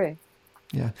 I agree.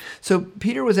 Yeah. So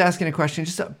Peter was asking a question.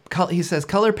 He says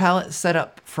color palette set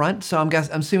up front. So I'm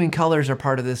assuming colors are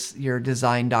part of your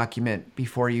design document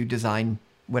before you design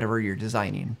whatever you're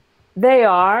designing. They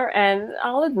are, and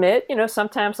I'll admit,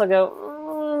 sometimes I'll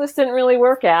go, this didn't really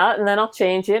work out, and then I'll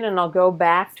change it, and I'll go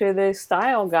back to the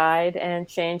style guide and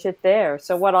change it there.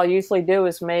 So what I'll usually do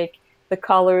is make the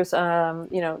colors,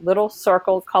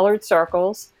 little colored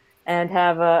circles, and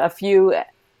have a few,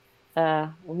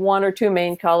 one or two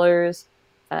main colors,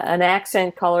 an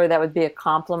accent color that would be a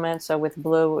complement. So with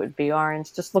blue, it would be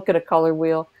orange. Just look at a color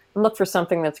wheel and look for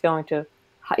something that's going to,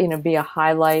 be a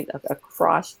highlight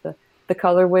across the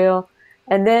color wheel.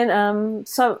 And then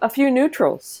a few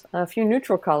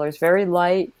neutral colors, very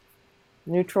light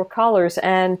neutral colors.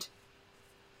 And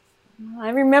I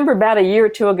remember about a year or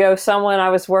two ago, someone I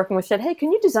was working with said, hey,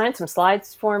 can you design some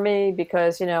slides for me?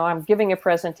 Because, I'm giving a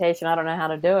presentation. I don't know how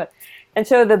to do it. And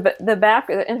so the back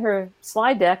in her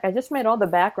slide deck, I just made all the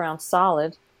background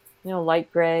solid,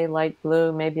 light gray, light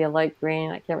blue, maybe a light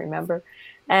green. I can't remember.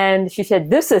 And she said,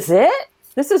 this is it?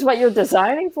 This is what you're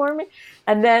designing for me?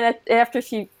 And then after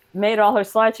she made all her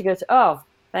slides, she goes, oh,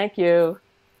 thank you.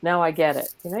 Now I get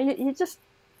it.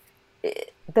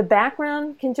 The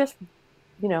background can just,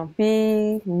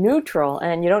 be neutral,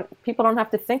 and people don't have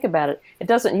to think about it.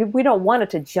 We don't want it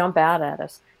to jump out at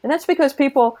us. And that's because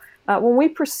people, when we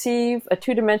perceive a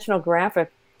two-dimensional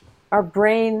graphic, our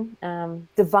brain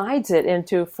divides it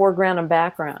into foreground and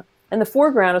background. And the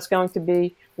foreground is going to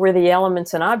be where the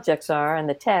elements and objects are and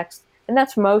the text, and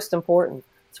that's most important.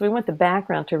 So we want the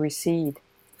background to recede.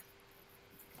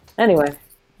 Anyway.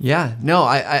 Yeah, no,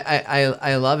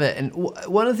 I love it. And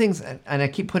one of the things, and I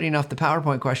keep putting off the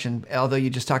PowerPoint question, although you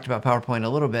just talked about PowerPoint a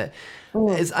little bit,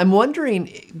 is I'm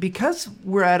wondering, because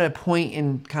we're at a point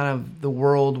in kind of the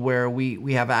world where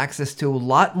we have access to a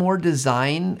lot more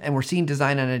design, and we're seeing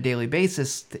design on a daily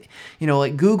basis,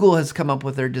 like Google has come up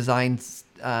with their design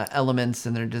elements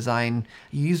and their design.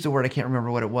 You used a word, I can't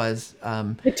remember what it was.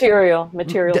 Material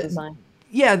design.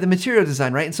 Yeah, the material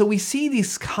design, right? And so we see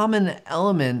these common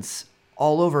elements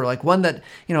all over, like one that,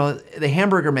 the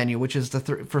hamburger menu, which is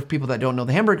for people that don't know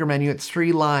the hamburger menu, it's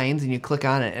 3 lines and you click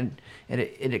on it and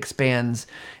it expands.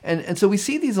 And so we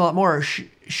see these a lot more.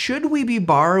 Should we be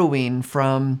borrowing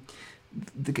from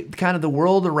the kind of the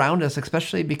world around us,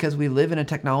 especially because we live in a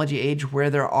technology age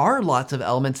where there are lots of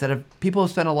elements that people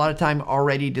have spent a lot of time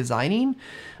already designing?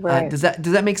 Right. Does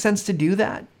that make sense to do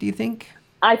that, do you think?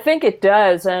 I think it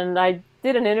does. And I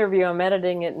did an interview, I'm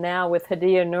editing it now, with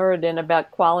Hadiya Nuruddin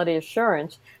about quality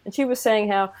assurance. And she was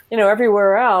saying how,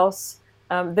 everywhere else,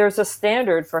 there's a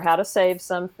standard for how to save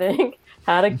something,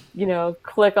 how to,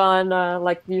 click on,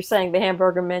 like you're saying, the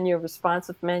hamburger menu,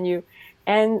 responsive menu.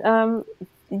 And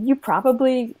you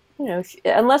probably,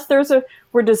 unless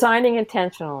we're designing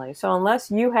intentionally. So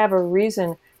unless you have a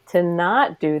reason to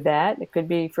not do that, it could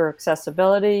be for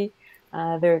accessibility,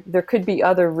 there could be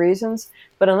other reasons,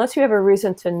 but unless you have a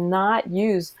reason to not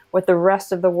use what the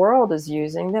rest of the world is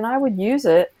using, then I would use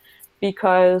it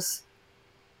because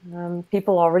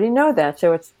people already know that.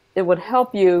 So it would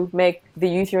help you make the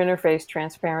user interface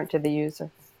transparent to the user.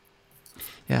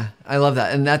 Yeah, I love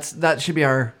that. And that should be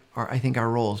our I think our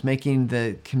role is making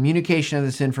the communication of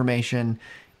this information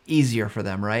easier for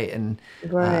them, right? And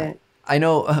right. I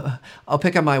know I'll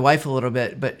pick on my wife a little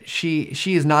bit, but she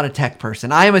is not a tech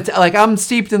person. I'm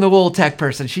steeped in the wool tech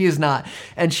person. She is not.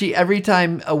 And every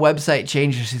time a website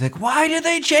changes, she's like, why did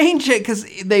they change it? Because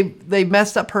they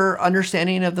messed up her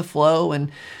understanding of the flow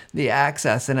and the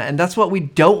access. And that's what we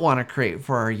don't want to create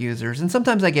for our users. And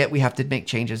sometimes we have to make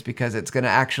changes because it's going to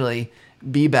actually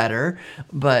be better.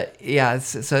 But yeah,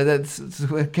 so that's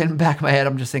getting back in my head.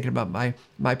 I'm just thinking about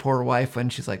my poor wife when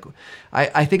she's like,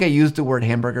 I think I used the word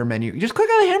hamburger menu. You just click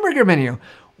on the hamburger menu.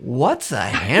 What's a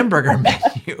hamburger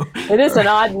menu? It is an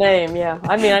odd name, yeah.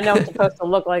 I mean, I know it's supposed to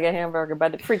look like a hamburger,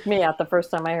 but it freaked me out the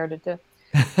first time I heard it too.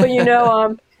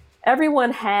 But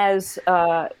everyone has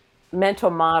mental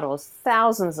models,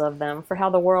 thousands of them, for how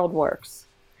the world works.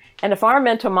 And if our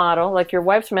mental model, like your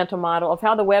wife's mental model of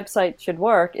how the website should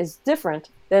work, is different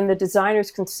than the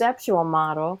designer's conceptual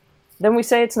model, then we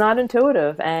say it's not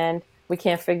intuitive and we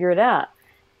can't figure it out.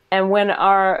 And when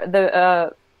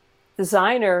the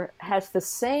designer has the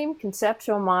same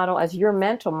conceptual model as your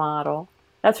mental model,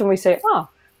 that's when we say, oh,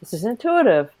 this is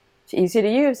intuitive. It's easy to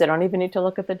use. They don't even need to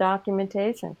look at the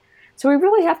documentation. So we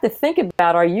really have to think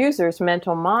about our users'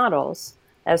 mental models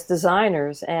as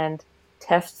designers and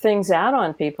test things out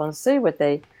on people and see what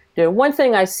they do. One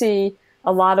thing I see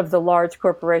a lot of the large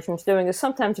corporations doing is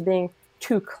sometimes being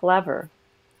too clever.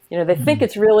 They think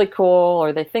it's really cool,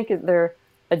 or they think they're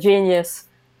a genius,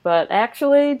 but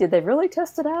actually, did they really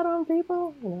test it out on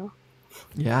people?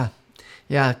 Yeah.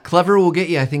 Yeah, clever will get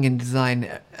you, I think, in design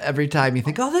every time you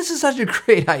think, oh, this is such a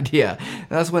great idea.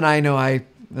 That's when I know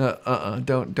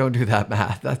don't do that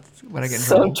math. That's when I get in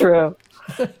trouble.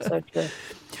 So true.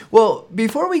 Well,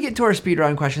 before we get to our speed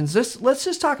round questions, let's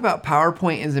just talk about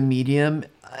PowerPoint as a medium.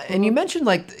 And you mentioned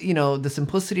the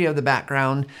simplicity of the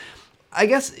background. I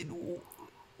guess,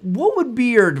 what would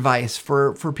be your advice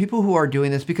for people who are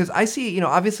doing this? Because I see,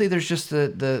 obviously there's just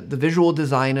the visual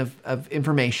design of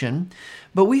information,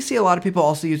 but we see a lot of people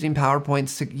also using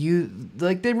PowerPoints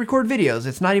to they record videos.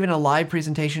 It's not even a live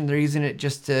presentation. They're using it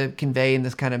just to convey in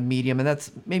this kind of medium, and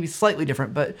that's maybe slightly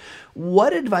different. But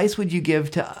what advice would you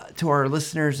give to our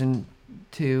listeners and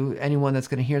to anyone that's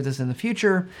going to hear this in the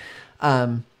future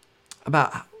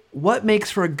about what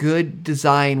makes for a good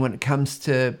design when it comes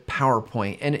to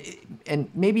PowerPoint? And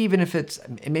maybe even if it's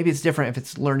different if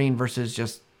it's learning versus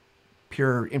just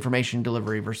pure information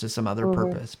delivery versus some other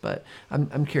purpose. But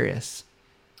I'm curious.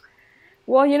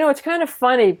 Well, it's kind of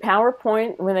funny.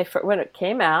 PowerPoint, when it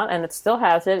came out, and it still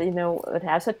has it, it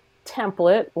has a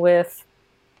template with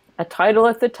a title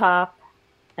at the top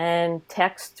and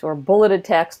text or bulleted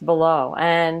text below.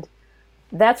 And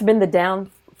that's been the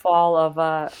downfall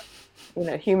of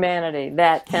humanity,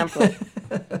 that template.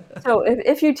 So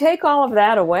if you take all of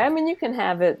that away, you can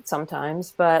have it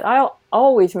sometimes, but I'll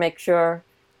always make sure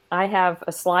I have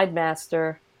a slide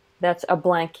master that's a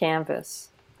blank canvas.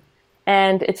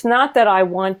 And it's not that I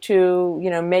want to,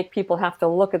 make people have to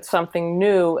look at something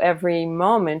new every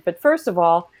moment. But first of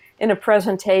all, in a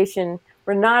presentation,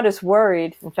 we're not as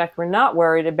worried. In fact, we're not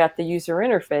worried about the user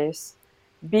interface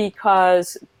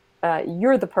because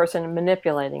you're the person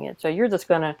manipulating it. So you're just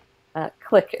going to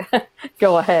click,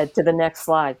 go ahead to the next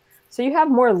slide. So you have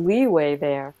more leeway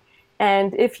there.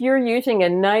 And if you're using a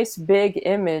nice big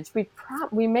image,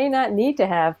 we may not need to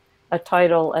have a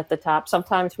title at the top.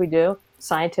 Sometimes we do.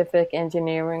 Scientific,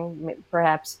 engineering,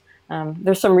 perhaps.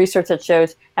 There's some research that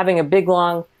shows having a big,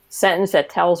 long sentence that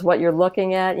tells what you're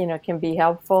looking at, can be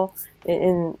helpful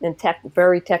in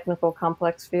very technical,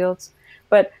 complex fields.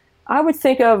 But I would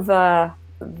think of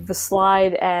the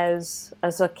slide as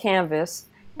a canvas,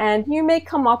 and you may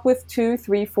come up with 2,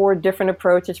 3, 4 different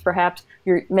approaches. Perhaps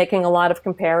you're making a lot of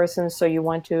comparisons, so you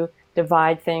want to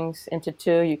divide things into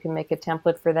 2. You can make a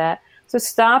template for that. So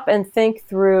stop and think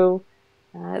through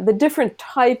the different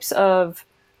types of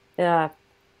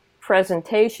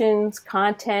presentations,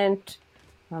 content,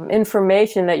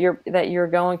 information that you're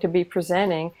going to be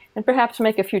presenting, and perhaps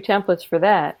make a few templates for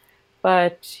that.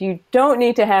 But you don't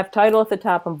need to have title at the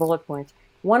top and bullet points.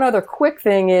 One other quick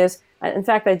thing is, in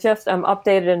fact, I just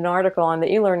updated an article on the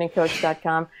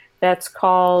elearningcoach.com that's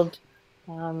called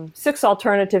 6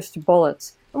 Alternatives to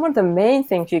Bullets. And one of the main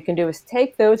things you can do is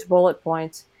take those bullet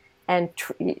points and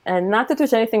not that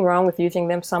there's anything wrong with using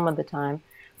them some of the time,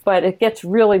 but it gets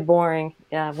really boring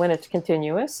when it's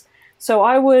continuous. So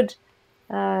I would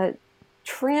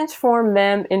transform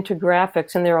them into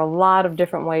graphics, and there are a lot of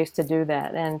different ways to do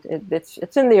that. And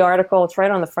it's in the article. It's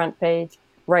right on the front page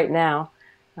right now.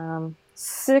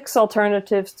 6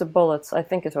 Alternatives to Bullets, I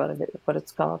think is what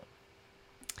it's called.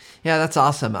 Yeah, that's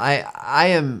awesome.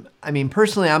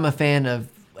 Personally, I'm a fan of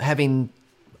having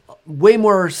way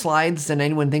more slides than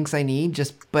anyone thinks I need,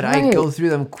 but right. I go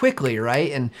through them quickly,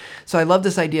 right? And so I love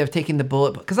this idea of taking the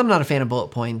because I'm not a fan of bullet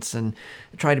points and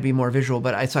try to be more visual,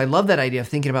 so I love that idea of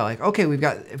thinking about okay,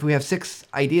 if we have 6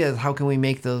 ideas, how can we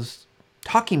make those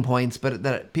talking points, but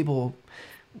that people,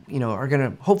 are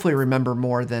going to hopefully remember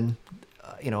more than,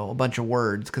 a bunch of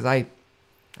words, because I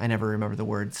never remember the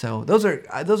words. So those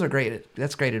are great.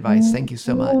 That's great advice. Thank you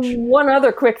so much. One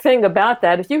other quick thing about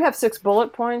that, if you have 6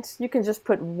 bullet points, you can just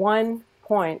put 1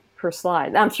 point per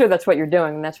slide. I'm sure that's what you're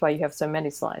doing, and that's why you have so many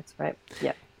slides, right?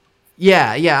 Yeah.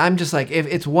 Yeah. I'm just like, if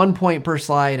it's 1 point per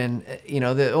slide, and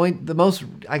the most,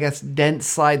 I guess, dense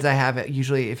slides I have,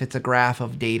 usually if it's a graph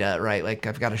of data, right? Like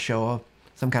I've got to show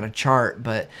some kind of chart.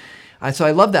 But so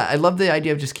I love that. I love the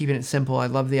idea of just keeping it simple. I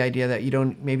love the idea that you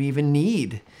don't maybe even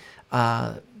need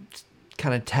kind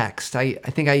of text. I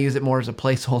think I use it more as a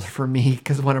placeholder for me,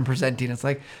 because when I'm presenting, it's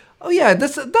like, oh yeah,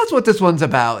 that's what this one's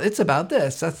about. It's about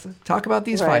this. Let's talk about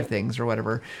these 5 things or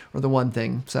whatever, or the one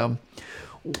thing. So,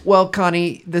 well,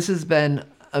 Connie, this has been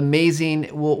amazing.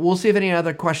 We'll see if any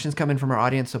other questions come in from our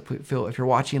audience. So if you're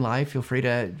watching live, feel free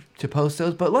to post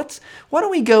those. But why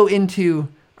don't we go into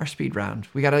our speed round?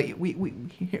 We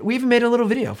even made a little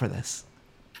video for this.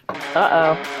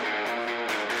 Uh-oh.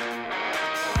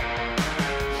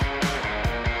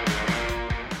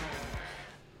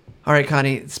 All right,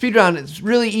 Connie, speed round is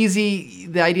really easy.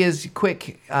 The idea is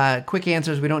quick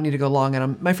answers. We don't need to go long on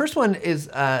them. My first one is,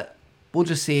 we'll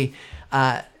just see,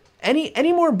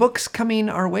 any more books coming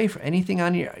our way? For anything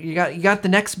on you got the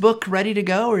next book ready to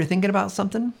go, or you're thinking about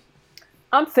something?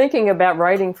 I'm thinking about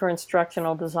writing for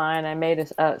instructional design. I made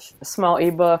a small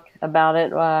ebook about it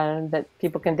that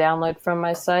people can download from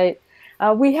my site.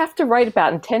 We have to write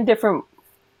about 10 different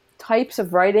types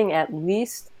of writing at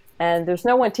least, and there's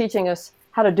no one teaching us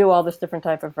how to do all this different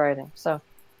type of writing. So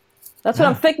that's what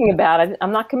I'm thinking about.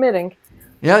 I'm not committing.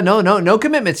 Yeah, no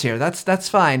commitments here. That's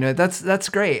fine. That's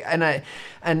great.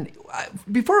 And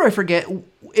before I forget,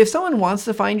 if someone wants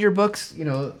to find your books,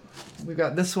 we've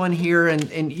got this one here,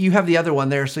 and you have the other one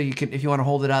there, so you can, if you want to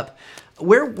hold it up.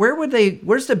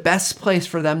 Where's the best place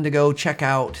for them to go check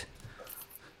out?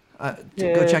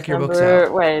 Go check your books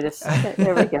out. Wait a second.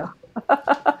 Here we go.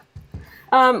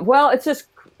 Well, it's this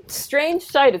strange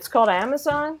site. It's called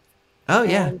Amazon. Oh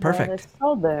yeah, perfect. It's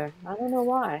sold there. I don't know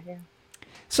why. Yeah.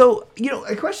 So,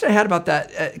 a question I had about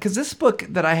that, because this book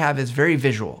that I have is very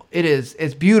visual.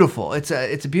 It's beautiful.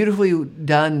 It's beautifully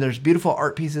done. There's beautiful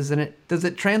art pieces in it. Does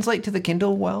it translate to the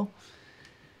Kindle well?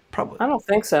 Probably. I don't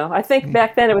think so. I think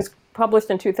back then it was published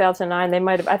in 2009.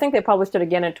 I think they published it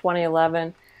again in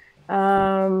 2011.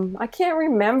 I can't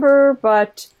remember,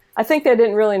 but I think they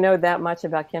didn't really know that much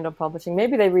about Kindle publishing.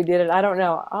 Maybe they redid it. I don't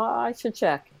know. I should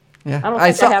check. Yeah, I don't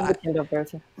think I have the Kindle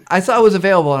version. I saw it was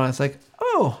available, and I was like,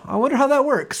 oh, I wonder how that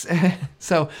works.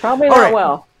 So probably not right.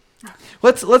 Well.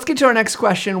 Let's get to our next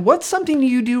question. What's something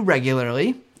you do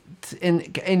regularly,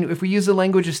 and if we use the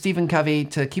language of Stephen Covey,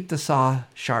 to keep the saw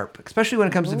sharp, especially when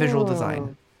it comes to visual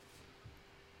design?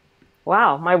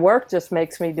 Wow, my work just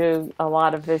makes me do a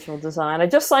lot of visual design. I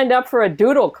just signed up for a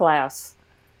doodle class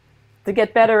to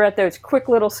get better at those quick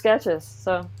little sketches.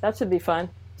 So that should be fun.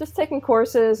 Just taking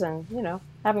courses and,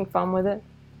 having fun with it,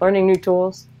 learning new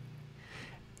tools.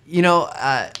 Do you know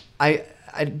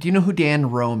who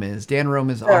Dan Rome is? Dan Rome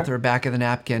is the author of Back of the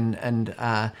Napkin, and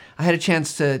I had a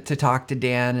chance to talk to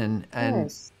Dan, and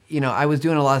nice. I was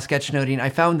doing a lot of sketchnoting. I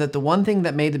found that the one thing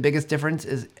that made the biggest difference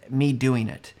is me doing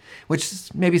it,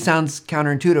 which maybe sounds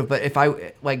counterintuitive, but if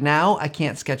now I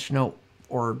can't sketchnote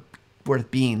or worth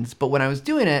beans, but when I was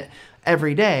doing it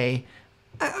every day,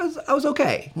 I was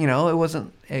okay. It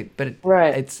wasn't,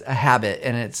 it's a habit,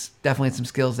 and it's definitely some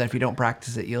skills that if you don't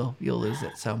practice it, you'll lose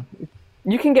it. So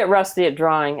you can get rusty at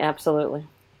drawing. Absolutely.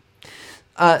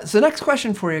 So next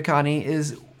question for you, Connie,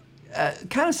 is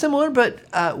kind of similar, but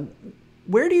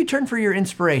where do you turn for your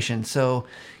inspiration? So,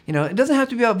 it doesn't have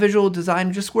to be about visual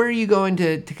design. Just where are you going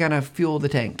to kind of fuel the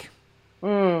tank?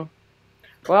 Well,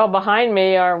 behind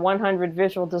me are 100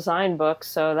 visual design books,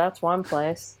 so that's one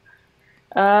place.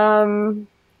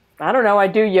 I don't know. I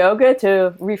do yoga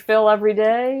to refill every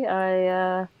day.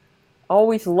 I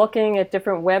always looking at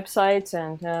different websites,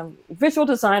 and visual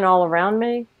design all around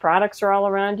me. Products are all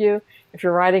around you. If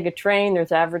you're riding a train,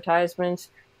 there's advertisements.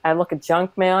 I look at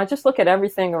junk mail. I just look at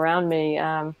everything around me.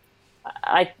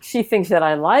 I see things that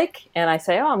I like, and I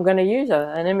say, I'm going to use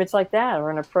an image like that or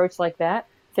an approach like that.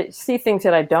 To see things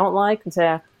that I don't like and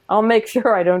say, I'll make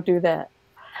sure I don't do that.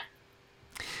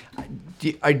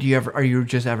 Are you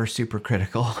just ever super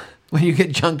critical when you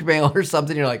get junk mail or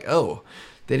something? You're like, oh,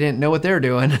 they didn't know what they're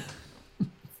doing.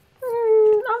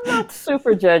 I'm not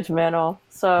super judgmental,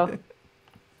 so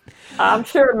I'm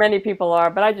sure many people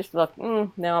are, but I just look, no,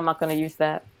 I'm not going to use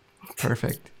that.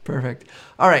 Perfect.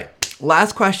 All right,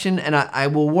 last question, and I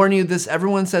will warn you,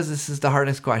 everyone says this is the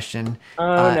hardest question.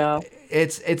 Oh, no.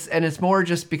 It's more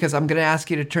just because I'm going to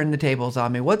ask you to turn the tables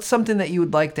on me. What's something that you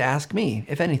would like to ask me,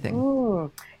 if anything?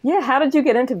 Ooh. Yeah, how did you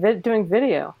get into doing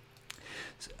video?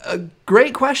 A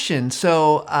great question.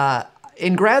 So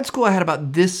in grad school, I had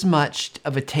about this much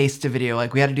of a taste of video.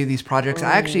 Like we had to do these projects.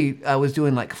 I actually was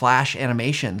doing like Flash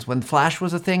animations when Flash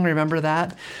was a thing. Remember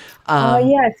that?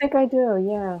 Yeah, I think I do.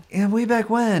 Yeah. Yeah, way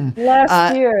back when.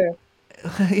 Last year.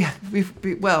 yeah,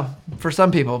 well, for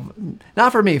some people,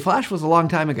 not for me. Flash was a long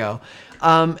time ago.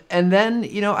 And then,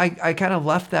 I kind of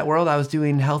left that world. I was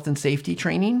doing health and safety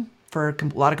training for a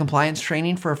lot of compliance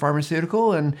training for a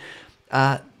pharmaceutical. And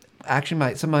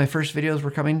actually, some of my first videos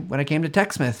were coming when I came to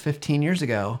TechSmith 15 years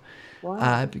ago. Wow.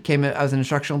 I was an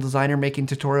instructional designer making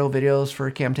tutorial videos for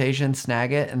Camtasia and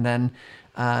Snagit, and then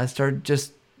started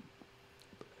just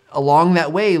along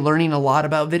that way learning a lot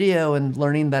about video and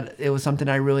learning that it was something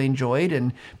I really enjoyed,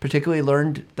 and particularly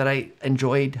learned that I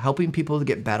enjoyed helping people to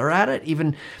get better at it.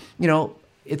 Even,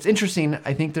 it's interesting.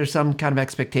 I think there's some kind of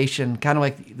expectation, kind of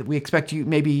like we expect you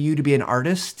to be an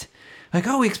artist. Like,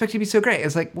 oh, we expect you to be so great.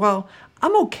 It's like, well,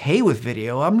 I'm okay with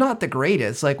video. I'm not the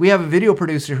greatest. Like, we have a video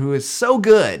producer who is so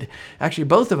good. Actually,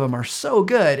 both of them are so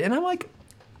good. And I'm like,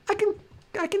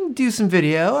 I can do some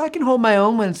video. I can hold my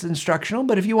own when it's instructional.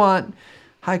 But if you want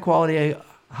high quality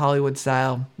Hollywood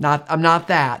style, I'm not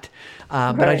that.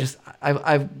 But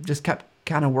I've just kept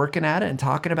kind of working at it and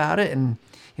talking about it, and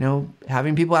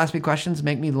having people ask me questions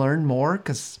make me learn more,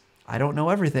 because I don't know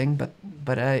everything,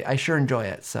 but I sure enjoy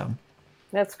it. So.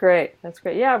 That's great.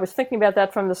 Yeah, I was thinking about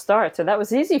that from the start, so that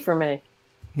was easy for me.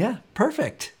 Yeah,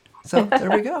 perfect. So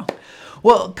there we go.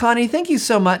 Well, Connie, thank you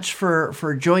so much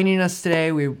for joining us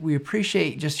today. We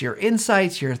appreciate just your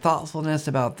insights, your thoughtfulness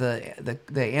about the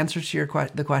answers to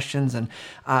the questions, and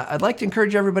I'd like to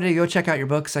encourage everybody to go check out your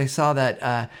books. I saw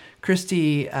that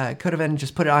Christy Codovan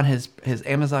just put it on his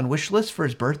Amazon wish list for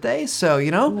his birthday, so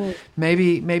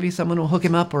maybe someone will hook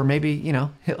him up, or maybe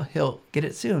he'll get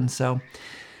it soon. So.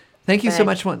 Thank you so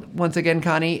much once again,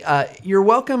 Connie. You're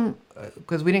welcome,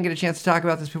 because we didn't get a chance to talk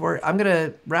about this before. I'm going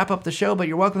to wrap up the show, but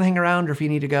you're welcome to hang around, or if you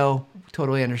need to go,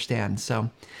 totally understand.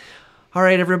 So, all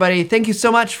right, everybody, thank you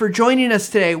so much for joining us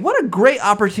today. What a great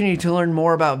opportunity to learn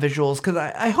more about visuals, because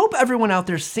I hope everyone out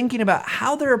there is thinking about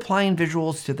how they're applying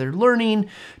visuals to their learning,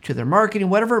 to their marketing,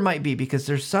 whatever it might be, because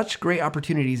there's such great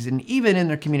opportunities, and even in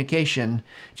their communication,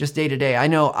 just day to day. I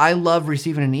know I love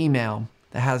receiving an email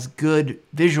that has good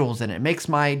visuals in it. It makes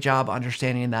my job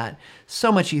understanding that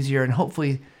so much easier, and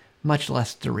hopefully much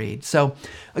less to read. So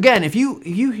again, if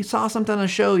you saw something on the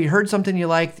show, you heard something you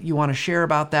liked, you want to share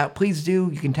about that, please do.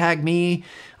 You can tag me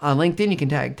on LinkedIn, you can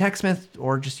tag TechSmith,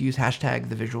 or just use hashtag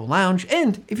The Visual Lounge.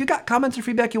 And if you've got comments or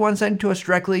feedback you want to send to us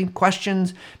directly,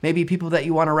 questions, maybe people that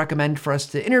you want to recommend for us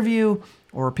to interview,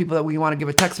 or people that we want to give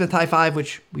a TechSmith high five,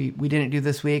 which we didn't do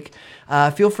this week,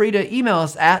 feel free to email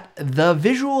us at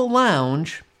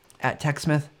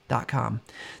thevisuallounge@techsmith.com.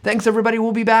 Thanks, everybody.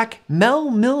 We'll be back.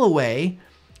 Mel Milloway,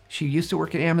 she used to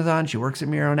work at Amazon. She works at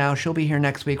Miro now. She'll be here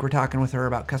next week. We're talking with her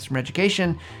about customer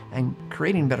education and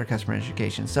creating better customer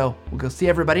education. So we'll go see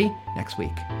everybody next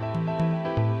week.